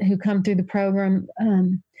women who come through the program,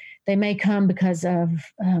 they may come because of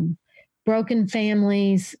broken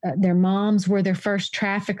families. Their moms were their first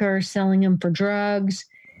traffickers, selling them for drugs.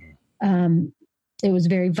 It was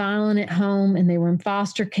very violent at home, and they were in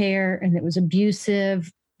foster care, and it was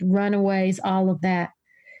abusive, runaways, all of that.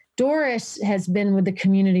 Doris has been with the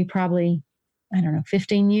community probably,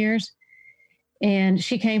 15 years. And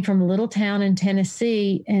she came from a little town in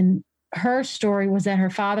Tennessee, and her story was that her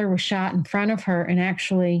father was shot in front of her and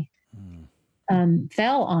actually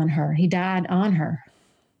fell on her. He died on her.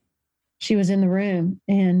 She was in the room,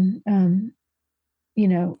 and,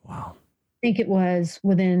 wow. I think it was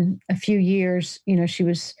within a few years, she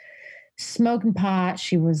was smoking pot.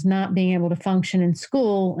 She was not being able to function in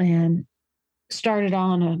school, and started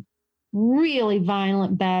on a really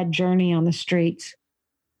violent, bad journey on the streets.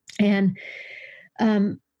 And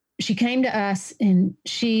she came to us, and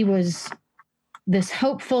she was this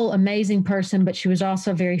hopeful, amazing person, but she was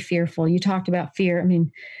also very fearful. You talked about fear. I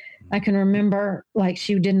mean, I can remember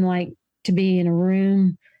she didn't like to be in a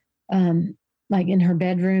room, like in her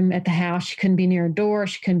bedroom at the house. She couldn't be near a door.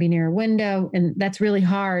 She couldn't be near a window. And that's really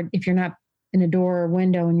hard if you're not in a door or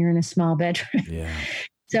window and you're in a small bedroom. Yeah.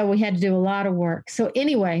 So we had to do a lot of work. So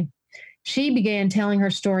anyway, she began telling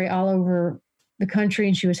her story all over the country,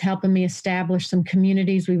 and she was helping me establish some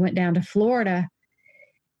communities. We went down to Florida,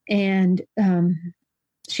 and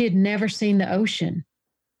she had never seen the ocean.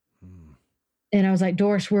 And I was like,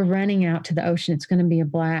 Doris, we're running out to the ocean. It's going to be a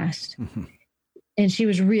blast. And she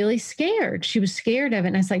was really scared. She was scared of it.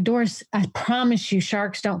 And I was like, Doris, I promise you,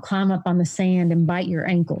 sharks don't climb up on the sand and bite your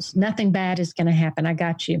ankles. Nothing bad is going to happen. I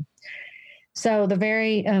got you. So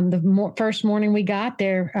the first morning we got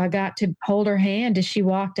there, I got to hold her hand as she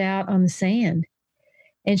walked out on the sand.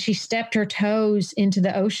 And she stepped her toes into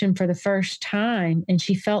the ocean for the first time, and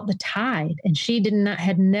she felt the tide. And she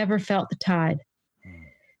had never felt the tide.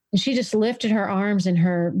 And she just lifted her arms in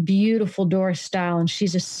her beautiful Doris style. And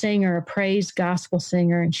she's a singer, a praise gospel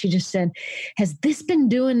singer. And she just said, has this been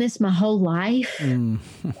doing this my whole life? And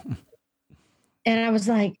I was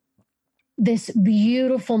like, this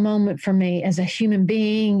beautiful moment for me as a human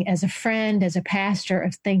being, as a friend, as a pastor,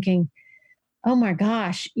 of thinking, oh my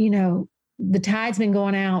gosh, the tide's been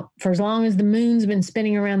going out for as long as the moon's been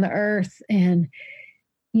spinning around the earth. And,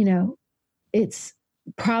 it's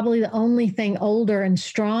probably the only thing older and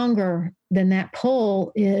stronger than that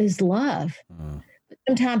pull is love.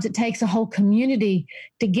 Sometimes it takes a whole community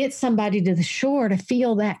to get somebody to the shore to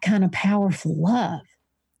feel that kind of powerful love.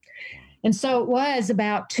 And so it was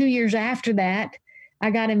about 2 years after that, I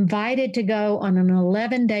got invited to go on an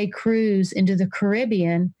 11-day cruise into the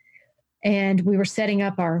Caribbean. And we were setting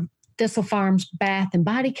up our Thistle Farms bath and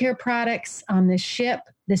body care products on this ship,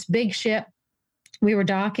 this big ship. We were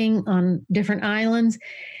docking on different islands.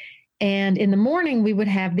 And in the morning, we would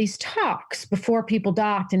have these talks before people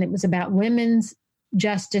docked. And it was about women's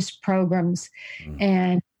justice programs.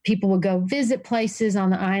 And people would go visit places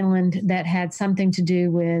on the island that had something to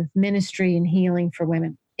do with ministry and healing for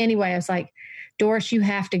women. Anyway, I was like, Doris, you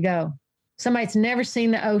have to go. Somebody's never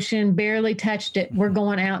seen the ocean, barely touched it. We're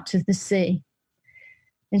going out to the sea.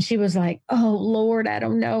 And she was like, oh, Lord, I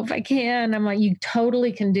don't know if I can. I'm like, you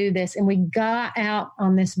totally can do this. And we got out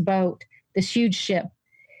on this boat, this huge ship.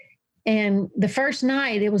 And the first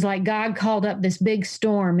night, it was like God called up this big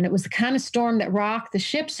storm. And it was the kind of storm that rocked the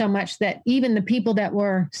ship so much that even the people that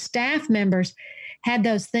were staff members had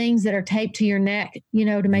those things that are taped to your neck,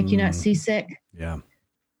 to make you not seasick. Yeah.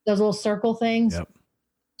 Those little circle things. Yep.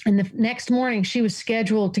 And the next morning, she was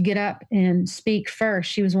scheduled to get up and speak first.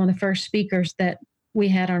 She was one of the first speakers that we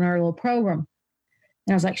had on our little program.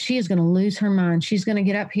 And I was like, she is going to lose her mind. She's going to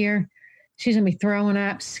get up here She's going to be throwing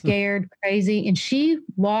up, scared, crazy. And she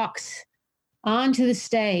walks onto the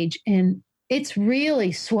stage and it's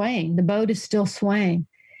really swaying. The boat is still swaying.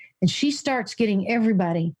 And she starts getting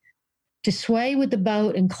everybody to sway with the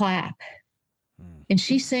boat and clap. And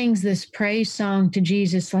she sings this praise song to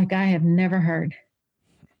Jesus like I have never heard,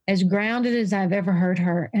 as grounded as I've ever heard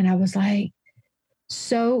her. And I was like,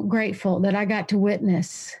 so grateful that I got to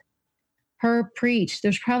witness her preach.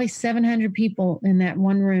 There's probably 700 people in that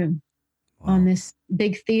one room on this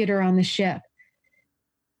big theater on the ship,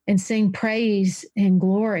 and sing praise and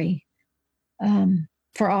glory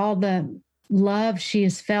for all the love she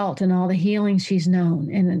has felt and all the healing she's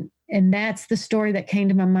known. And that's the story that came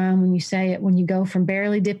to my mind when you say it, when you go from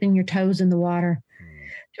barely dipping your toes in the water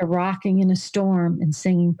to rocking in a storm and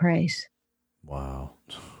singing praise. Wow.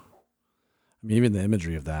 I mean, even the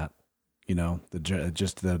imagery of that,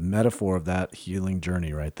 just the metaphor of that healing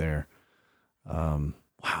journey right there.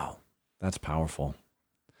 Wow, that's powerful.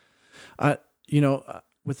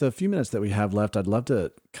 With a few minutes that we have left, I'd love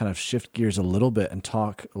to kind of shift gears a little bit and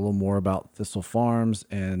talk a little more about Thistle Farms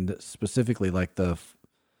and specifically like the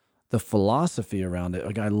philosophy around it.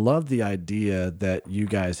 Like, I love the idea that you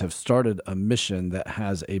guys have started a mission that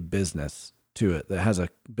has a business to it, that has a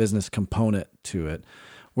business component to it.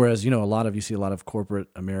 Whereas, you see a lot of corporate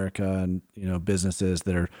America and, businesses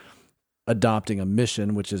that are adopting a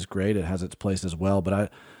mission, which is great. It has its place as well.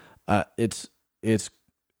 But it's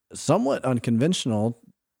somewhat unconventional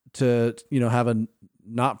to, have a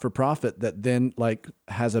not-for-profit that then like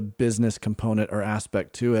has a business component or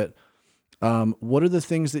aspect to it. What are the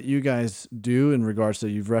things that you guys do in regards to,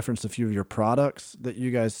 you've referenced a few of your products that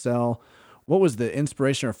you guys sell. What was the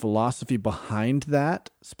inspiration or philosophy behind that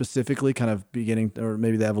specifically, kind of beginning, or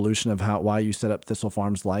maybe the evolution of why you set up Thistle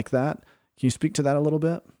Farms like that? Can you speak to that a little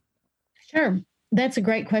bit? Sure. That's a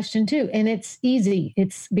great question too. And it's easy.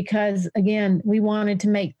 It's because, again, we wanted to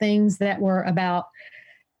make things that were about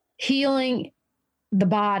healing the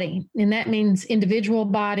body. And that means individual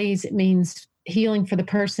bodies. It means healing for the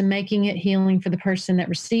person making it, healing for the person that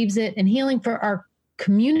receives it, and healing for our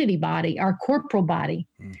community body, our corporal body.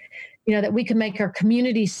 That we can make our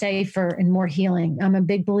community safer and more healing. I'm a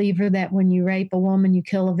big believer that when you rape a woman, you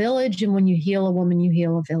kill a village, and when you heal a woman, you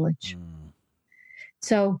heal a village.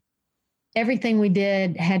 So everything we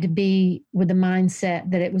did had to be with the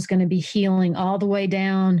mindset that it was going to be healing all the way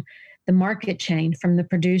down the market chain from the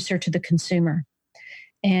producer to the consumer.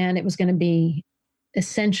 And it was going to be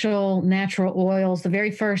essential natural oils. The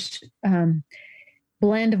very first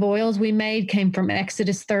blend of oils we made came from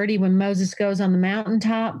Exodus 30 when Moses goes on the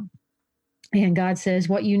mountaintop. And God says,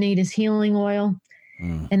 what you need is healing oil.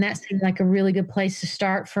 And that seemed like a really good place to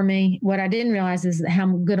start for me. What I didn't realize is how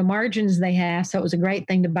good of margins they have. So it was a great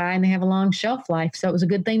thing to buy, and they have a long shelf life. So it was a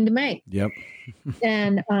good thing to make. Yep.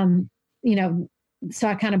 And, so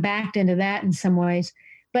I kind of backed into that in some ways.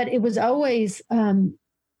 But it was always,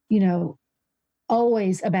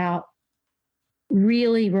 always about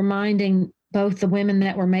really reminding both the women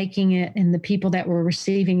that were making it and the people that were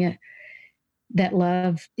receiving it that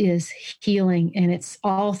love is healing, and it's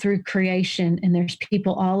all through creation. And there's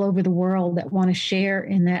people all over the world that want to share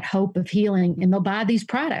in that hope of healing, and they'll buy these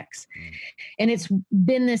products. And it's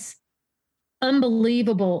been this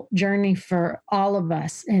unbelievable journey for all of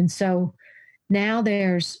us. And so now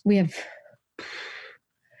we have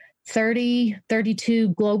 32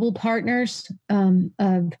 global partners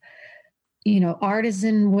of,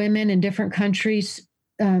 artisan women in different countries,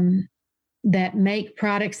 that make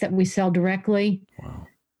products that we sell directly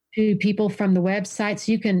to people from the website.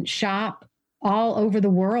 So you can shop all over the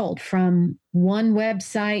world from one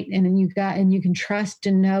website, and then you can trust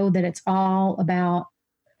and know that it's all about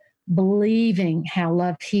believing how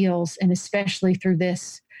love heals, and especially through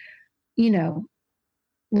this,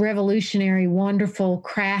 revolutionary, wonderful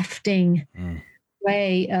crafting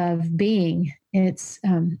way of being. It's,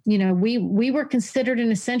 we were considered an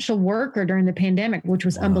essential worker during the pandemic, which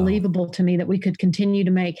was unbelievable to me, that we could continue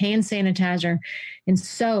to make hand sanitizer and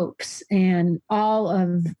soaps and all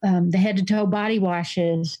of the head to toe body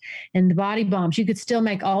washes and the body bombs. You could still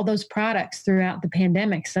make all those products throughout the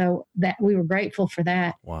pandemic. So that we were grateful for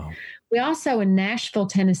that. Wow. We also, in Nashville,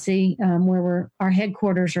 Tennessee, where our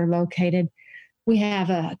headquarters are located, we have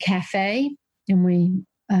a cafe, and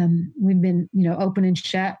we've been, open and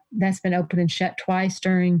shut. That's been open and shut twice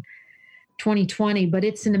during 2020, but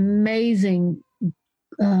it's an amazing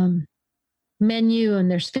menu. And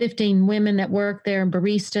there's 15 women that work there, and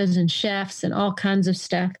baristas and chefs and all kinds of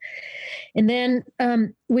stuff. And then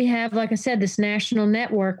we have, like I said, this national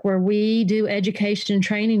network where we do education and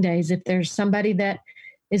training days. If there's somebody that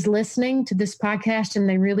is listening to this podcast and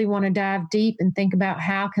they really want to dive deep and think about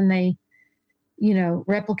how can they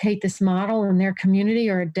replicate this model in their community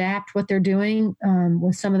or adapt what they're doing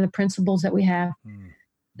with some of the principles that we have,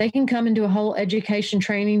 they can come and do a whole education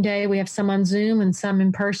training day. We have some on Zoom and some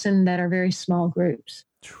in person that are very small groups.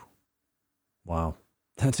 Wow.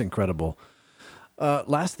 That's incredible.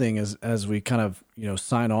 Last thing is, as we kind of,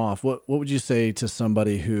 sign off, what would you say to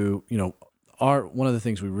somebody who, one of the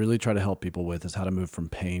things we really try to help people with is how to move from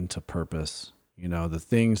pain to purpose. The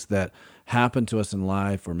things that happen to us in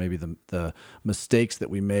life, or maybe the mistakes that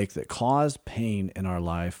we make that cause pain in our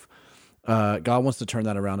life. God wants to turn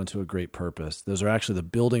that around into a great purpose. Those are actually the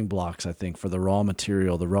building blocks, I think, for the raw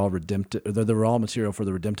material, the raw material for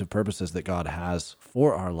the redemptive purposes that God has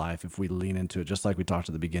for our life. If we lean into it, just like we talked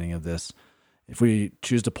at the beginning of this, if we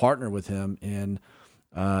choose to partner with Him in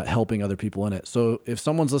helping other people in it. So if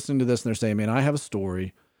someone's listening to this and they're saying, man, I have a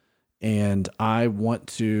story and I want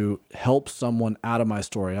to help someone out of my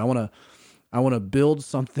story. I want to build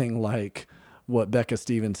something like what Becca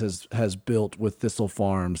Stevens has built with Thistle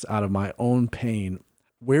Farms out of my own pain.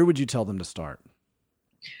 Where would you tell them to start?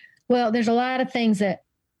 Well, there's a lot of things that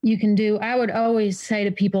you can do. I would always say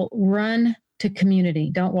to people, run to community,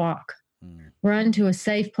 don't walk. Run to a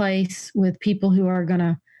safe place with people who are going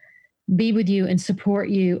to be with you and support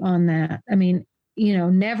you on that. I mean,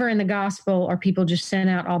 never in the gospel are people just sent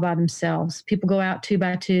out all by themselves. People go out 2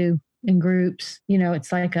 by 2 in groups.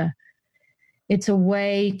 It's a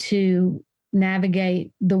way to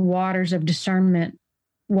navigate the waters of discernment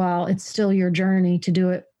while it's still your journey. To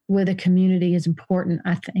do it with a community is important,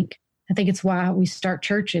 I think. I think it's why we start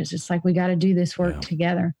churches. It's like we got to do this work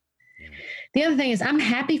together. The other thing is, I'm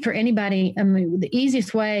happy for anybody. I mean, the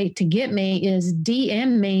easiest way to get me is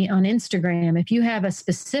DM me on Instagram. If you have a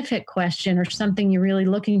specific question or something you're really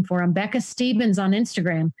looking for, I'm Becca Stevens on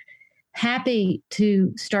Instagram. Happy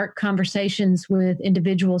to start conversations with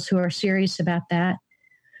individuals who are serious about that.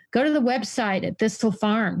 Go to the website at Thistle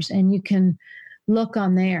Farms and you can look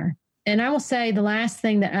on there. And I will say the last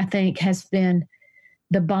thing that I think has been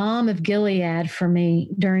the balm of Gilead for me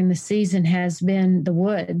during the season has been the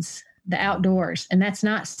woods, the outdoors. And that's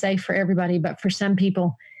not safe for everybody, but for some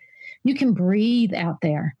people, you can breathe out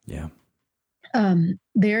there. Yeah.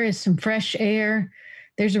 There is some fresh air.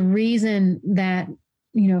 There's a reason that,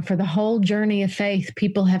 for the whole journey of faith,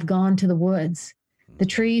 people have gone to the woods. The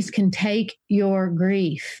trees can take your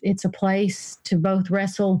grief. It's a place to both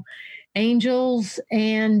wrestle angels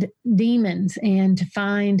and demons and to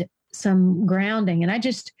find some grounding. And I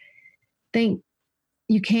just think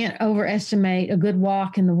you can't overestimate a good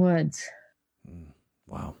walk in the woods.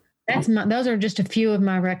 Wow. Those are just a few of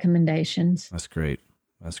my recommendations. That's great.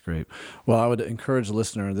 That's great. Well, I would encourage the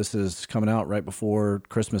listener, this is coming out right before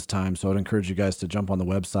Christmas time, so I would encourage you guys to jump on the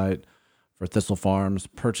website for Thistle Farms,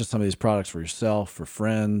 purchase some of these products for yourself, for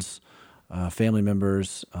friends, family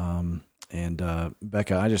members. And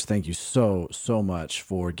Becca, I just thank you so much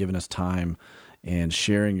for giving us time and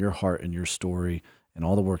sharing your heart and your story and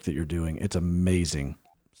all the work that you're doing. It's amazing.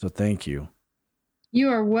 So thank you. You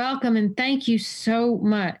are welcome, and thank you so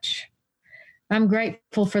much. I'm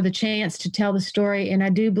grateful for the chance to tell the story, and I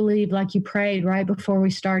do believe, like you prayed right before we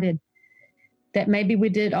started, that maybe we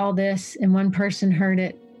did all this and one person heard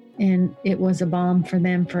it, and it was a balm for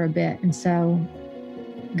them for a bit. And so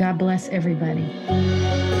God bless everybody.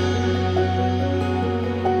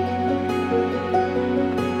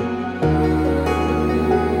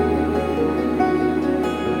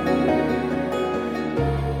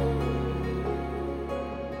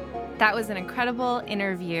 That was an incredible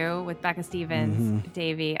interview with Becca Stevens,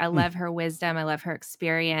 Davey. I love her wisdom. I love her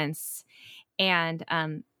experience. And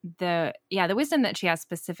the wisdom that she has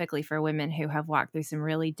specifically for women who have walked through some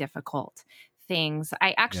really difficult things.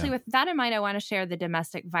 I actually, with that in mind, I want to share the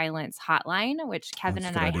domestic violence hotline, which Kevin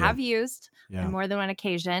and I have used on more than one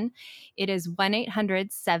occasion. It is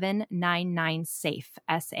 1-800-799-SAFE,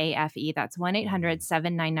 SAFE. That's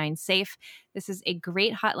 1-800-799-SAFE. This is a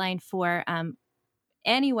great hotline for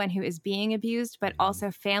anyone who is being abused, but also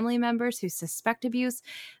family members who suspect abuse,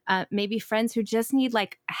 maybe friends who just need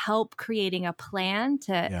help creating a plan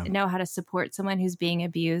to know how to support someone who's being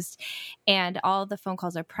abused. And all the phone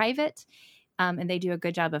calls are private. And they do a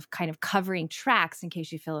good job of kind of covering tracks in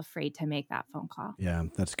case you feel afraid to make that phone call. Yeah,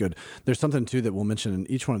 that's good. There's something too that we'll mention in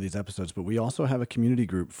each one of these episodes, but we also have a community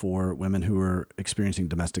group for women who are experiencing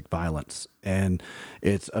domestic violence. And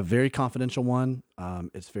it's a very confidential one.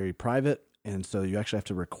 It's very private. And so you actually have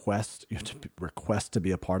to request to be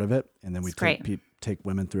a part of it. And then we take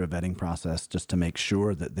women through a vetting process just to make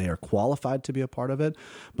sure that they are qualified to be a part of it.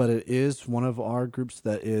 But it is one of our groups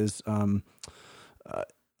that is,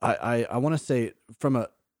 I want to say from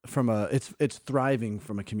it's thriving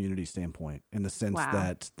from a community standpoint, in the sense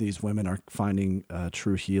that these women are finding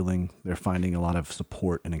true healing. They're finding a lot of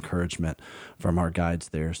support and encouragement from our guides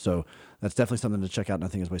there. So that's definitely something to check out,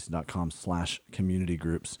 nothingiswasted.com/community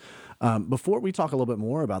groups. Before we talk a little bit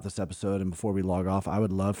more about this episode and before we log off, I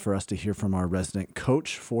would love for us to hear from our resident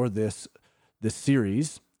coach for this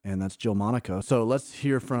series, and that's Jill Monaco. So let's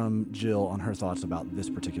hear from Jill on her thoughts about this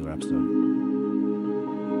particular episode.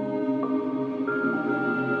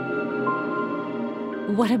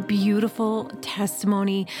 What a beautiful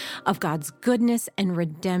testimony of God's goodness and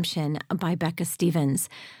redemption by Becca Stevens.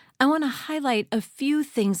 I want to highlight a few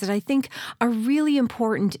things that I think are really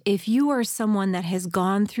important if you are someone that has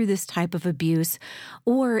gone through this type of abuse,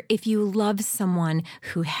 or if you love someone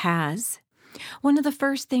who has. One of the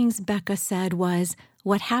first things Becca said was,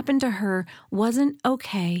 what happened to her wasn't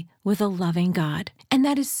okay with a loving God. And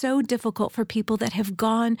that is so difficult for people that have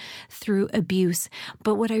gone through abuse.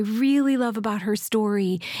 But what I really love about her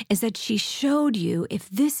story is that she showed you, if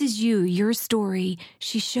this is you, your story,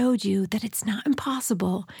 she showed you that it's not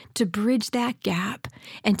impossible to bridge that gap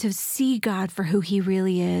and to see God for who he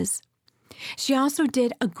really is. She also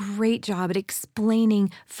did a great job at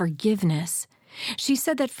explaining forgiveness. She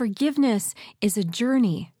said that forgiveness is a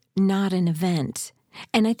journey, not an event.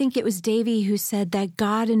 And I think it was Davy who said that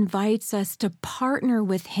God invites us to partner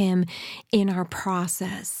with him in our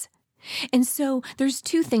process. And so there's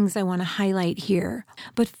two things I want to highlight here.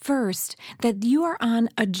 But first, that you are on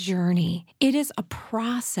a journey. It is a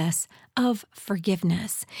process of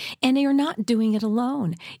forgiveness. And you're not doing it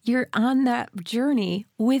alone. You're on that journey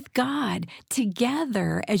with God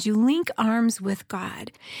together as you link arms with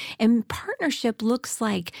God. And partnership looks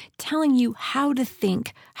like telling you how to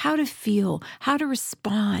think, how to feel, how to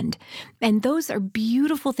respond. And those are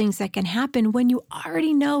beautiful things that can happen when you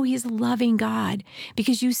already know he's a loving God,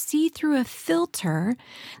 because you see through a filter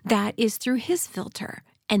that is through his filter.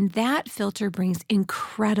 And that filter brings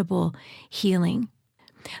incredible healing.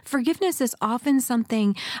 Forgiveness is often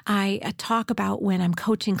something I talk about when I'm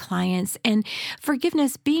coaching clients. And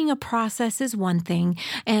forgiveness being a process is one thing.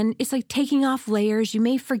 And it's like taking off layers. You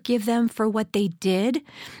may forgive them for what they did,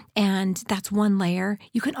 and that's one layer.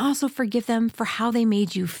 You can also forgive them for how they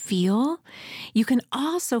made you feel. You can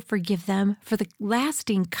also forgive them for the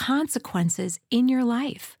lasting consequences in your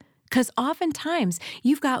life. Because oftentimes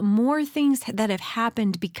you've got more things that have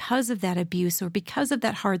happened because of that abuse or because of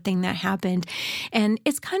that hard thing that happened. And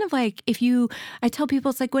it's kind of like I tell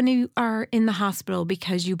people, it's like when you are in the hospital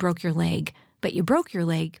because you broke your leg, but you broke your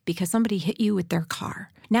leg because somebody hit you with their car.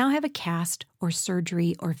 Now have a cast or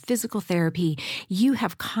surgery or physical therapy. You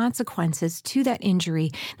have consequences to that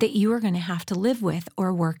injury that you are going to have to live with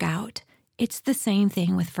or work out. It's the same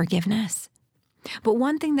thing with forgiveness. But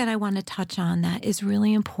one thing that I want to touch on that is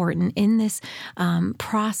really important in this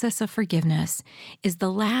process of forgiveness is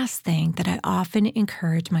the last thing that I often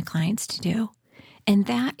encourage my clients to do, and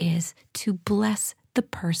that is to bless the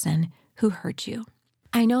person who hurt you.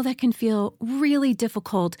 I know that can feel really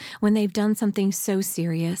difficult when they've done something so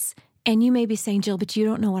serious, and you may be saying, Jill, but you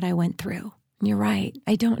don't know what I went through. You're right.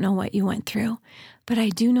 I don't know what you went through, but I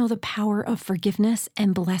do know the power of forgiveness,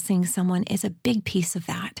 and blessing someone is a big piece of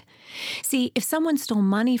that. See, if someone stole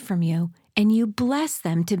money from you and you bless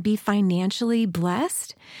them to be financially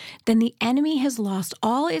blessed, then the enemy has lost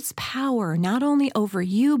all its power, not only over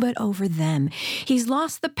you, but over them. He's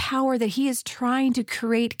lost the power that he is trying to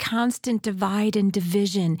create constant divide and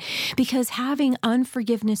division, because having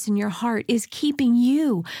unforgiveness in your heart is keeping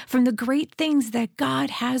you from the great things that God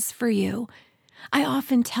has for you. I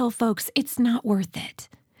often tell folks it's not worth it.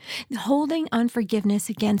 Holding unforgiveness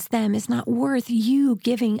against them is not worth you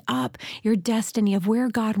giving up your destiny of where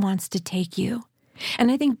God wants to take you. And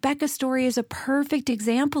I think Becca's story is a perfect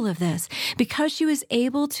example of this. Because she was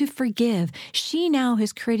able to forgive, she now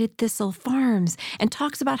has created Thistle Farms and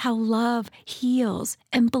talks about how love heals,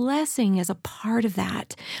 and blessing is a part of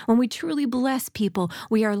that. When we truly bless people,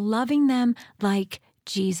 we are loving them like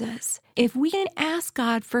Jesus. If we can ask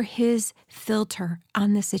God for his filter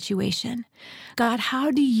on the situation, God, how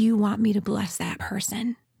do you want me to bless that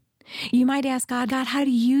person? You might ask God, how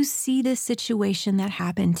do you see this situation that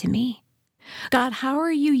happened to me? God, how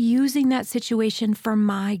are you using that situation for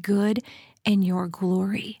my good and your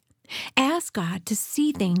glory? Ask God to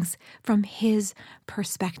see things from his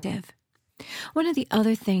perspective. One of the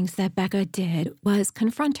other things that Becca did was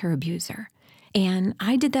confront her abuser. And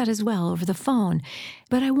I did that as well over the phone.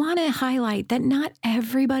 But I want to highlight that not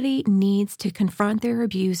everybody needs to confront their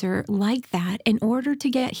abuser like that in order to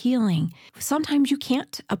get healing. Sometimes you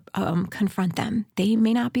can't confront them. They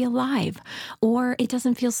may not be alive, or it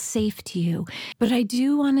doesn't feel safe to you. But I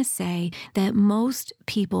do want to say that most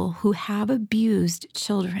people who have abused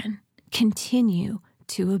children continue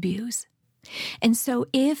to abuse. And so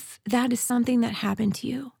if that is something that happened to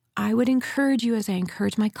you, I would encourage you, as I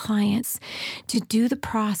encourage my clients, to do the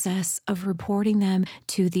process of reporting them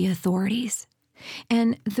to the authorities.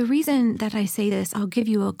 And the reason that I say this, I'll give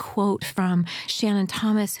you a quote from Shannon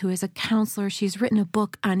Thomas, who is a counselor. She's written a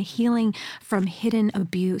book on healing from hidden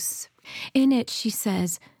abuse. In it, she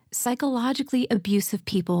says, psychologically abusive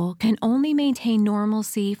people can only maintain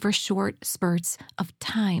normalcy for short spurts of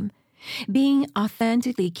time. Being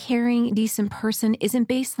authentically caring, decent person isn't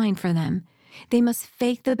baseline for them. They must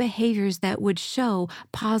fake the behaviors that would show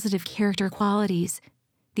positive character qualities.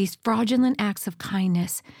 These fraudulent acts of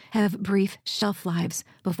kindness have brief shelf lives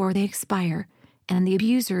before they expire, and the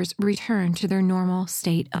abusers return to their normal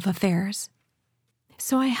state of affairs.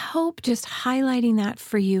 So I hope just highlighting that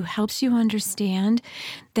for you helps you understand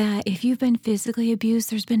that if you've been physically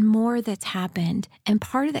abused, there's been more that's happened. And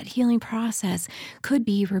part of that healing process could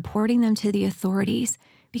be reporting them to the authorities,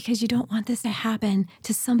 because you don't want this to happen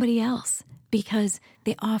to somebody else, because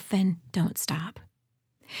they often don't stop.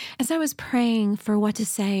 As I was praying for what to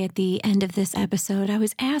say at the end of this episode, I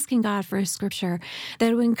was asking God for a scripture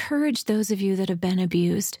that would encourage those of you that have been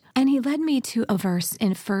abused. And he led me to a verse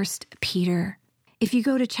in 1 Peter. If you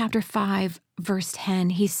go to chapter 5, verse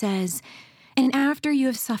 10, he says, "And after you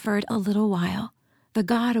have suffered a little while, the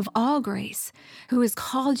God of all grace, who has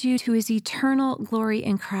called you to his eternal glory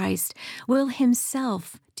in Christ, will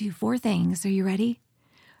himself do 4 things." Are you ready?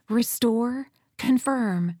 Restore,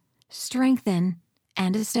 confirm, strengthen,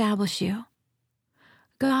 and establish you.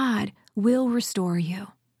 God will restore you.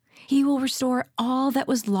 He will restore all that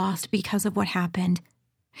was lost because of what happened.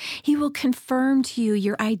 He will confirm to you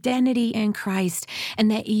your identity in Christ and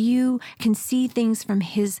that you can see things from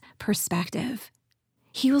his perspective.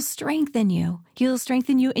 He will strengthen you. He will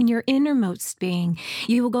strengthen you in your innermost being.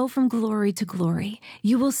 You will go from glory to glory.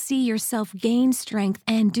 You will see yourself gain strength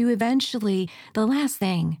and do eventually the last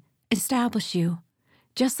thing, establish you,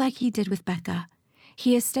 just like he did with Becca.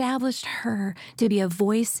 He established her to be a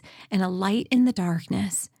voice and a light in the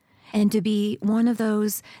darkness, and to be one of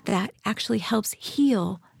those that actually helps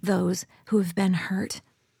heal those who have been hurt.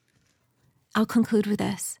 I'll conclude with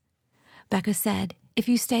this. Becca said, if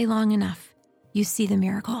you stay long enough, you see the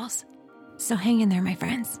miracles. So hang in there, my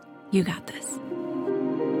friends. You got this.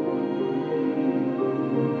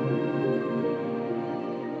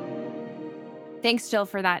 Thanks, Jill,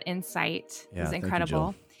 for that insight. Yeah, it was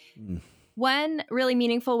incredible. Thank you, Jill. One really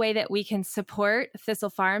meaningful way that we can support Thistle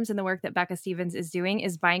Farms and the work that Becca Stevens is doing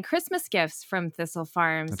is buying Christmas gifts from Thistle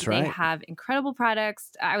Farms. That's right. They have incredible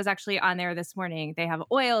products. I was actually on there this morning. They have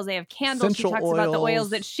oils. They have candles. Essential she talks about the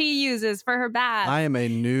oils that she uses for her bath. I am a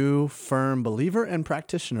new firm believer and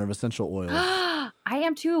practitioner of essential oils. I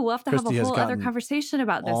am too. We'll have to Christy have a has whole other gotten conversation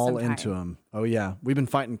about this all sometime. into them. Oh, yeah. We've been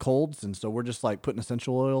fighting colds, and so we're just like putting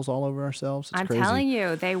essential oils all over ourselves. It's I'm crazy. telling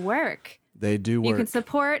you, they work. They do work. You can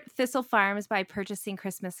support Thistle Farms by purchasing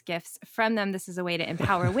Christmas gifts from them. This is a way to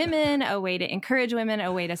empower women, a way to encourage women,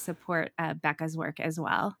 a way to support Becca's work as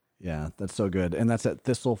well. Yeah, that's so good. And that's at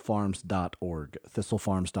thistlefarms.org,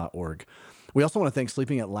 thistlefarms.org. We also want to thank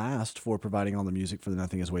Sleeping at Last for providing all the music for the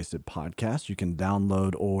Nothing Is Wasted podcast. You can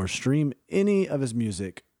download or stream any of his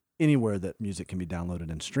music anywhere that music can be downloaded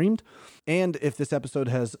and streamed. And if this episode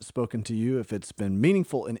has spoken to you, if it's been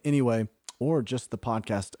meaningful in any way, or just the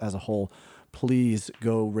podcast as a whole, please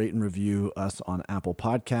go rate and review us on Apple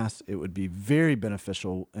Podcasts. It would be very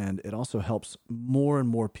beneficial, and it also helps more and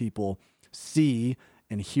more people see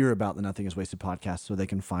and hear about the Nothing Is Wasted podcast so they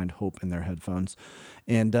can find hope in their headphones.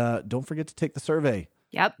 And don't forget to take the survey.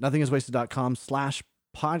 Yep.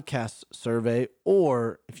 nothingiswasted.com/podcast survey,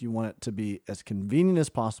 or if you want it to be as convenient as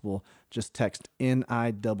possible, just text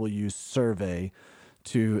NIW survey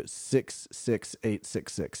to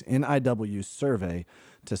 66866. NIW survey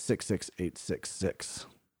to 66866.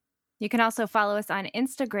 You can also follow us on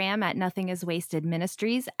Instagram at Nothing Is Wasted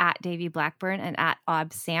Ministries, at Davy Blackburn, and at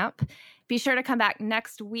ObSamp. Be sure to come back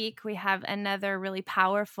next week. We have another really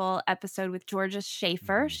powerful episode with Georgia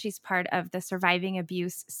Schaefer. She's part of the Surviving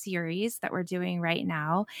Abuse series that we're doing right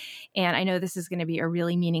now. And I know this is going to be a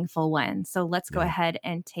really meaningful one. So let's go ahead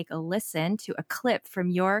and take a listen to a clip from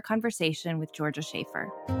your conversation with Georgia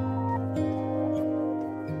Schaefer.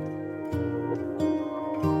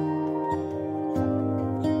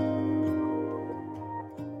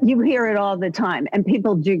 You hear it all the time, and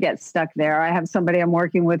people do get stuck there. I have somebody I'm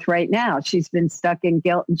working with right now. She's been stuck in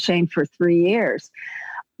guilt and shame for 3 years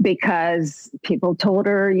because people told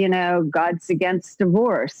her, God's against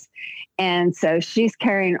divorce. And so she's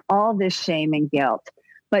carrying all this shame and guilt.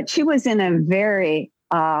 But she was in a very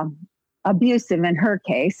abusive, in her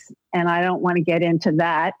case, and I don't want to get into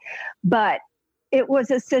that, but it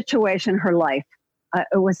was a situation, her life,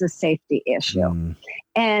 it was a safety issue.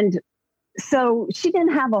 And so she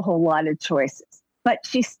didn't have a whole lot of choices, but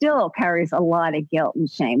she still carries a lot of guilt and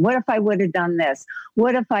shame. What if I would have done this?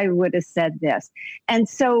 What if I would have said this? And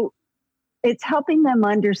so it's helping them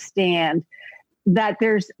understand that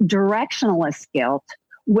there's directionless guilt,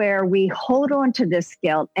 where we hold on to this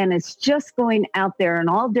guilt and it's just going out there in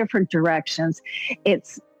all different directions.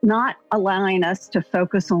 It's not allowing us to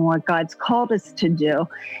focus on what God's called us to do.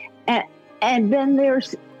 And then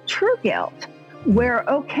there's true guilt, where,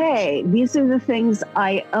 okay, these are the things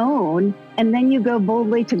I own, and then you go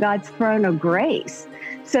boldly to God's throne of grace.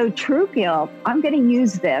 So true guilt, I'm going to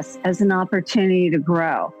use this as an opportunity to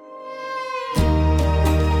grow.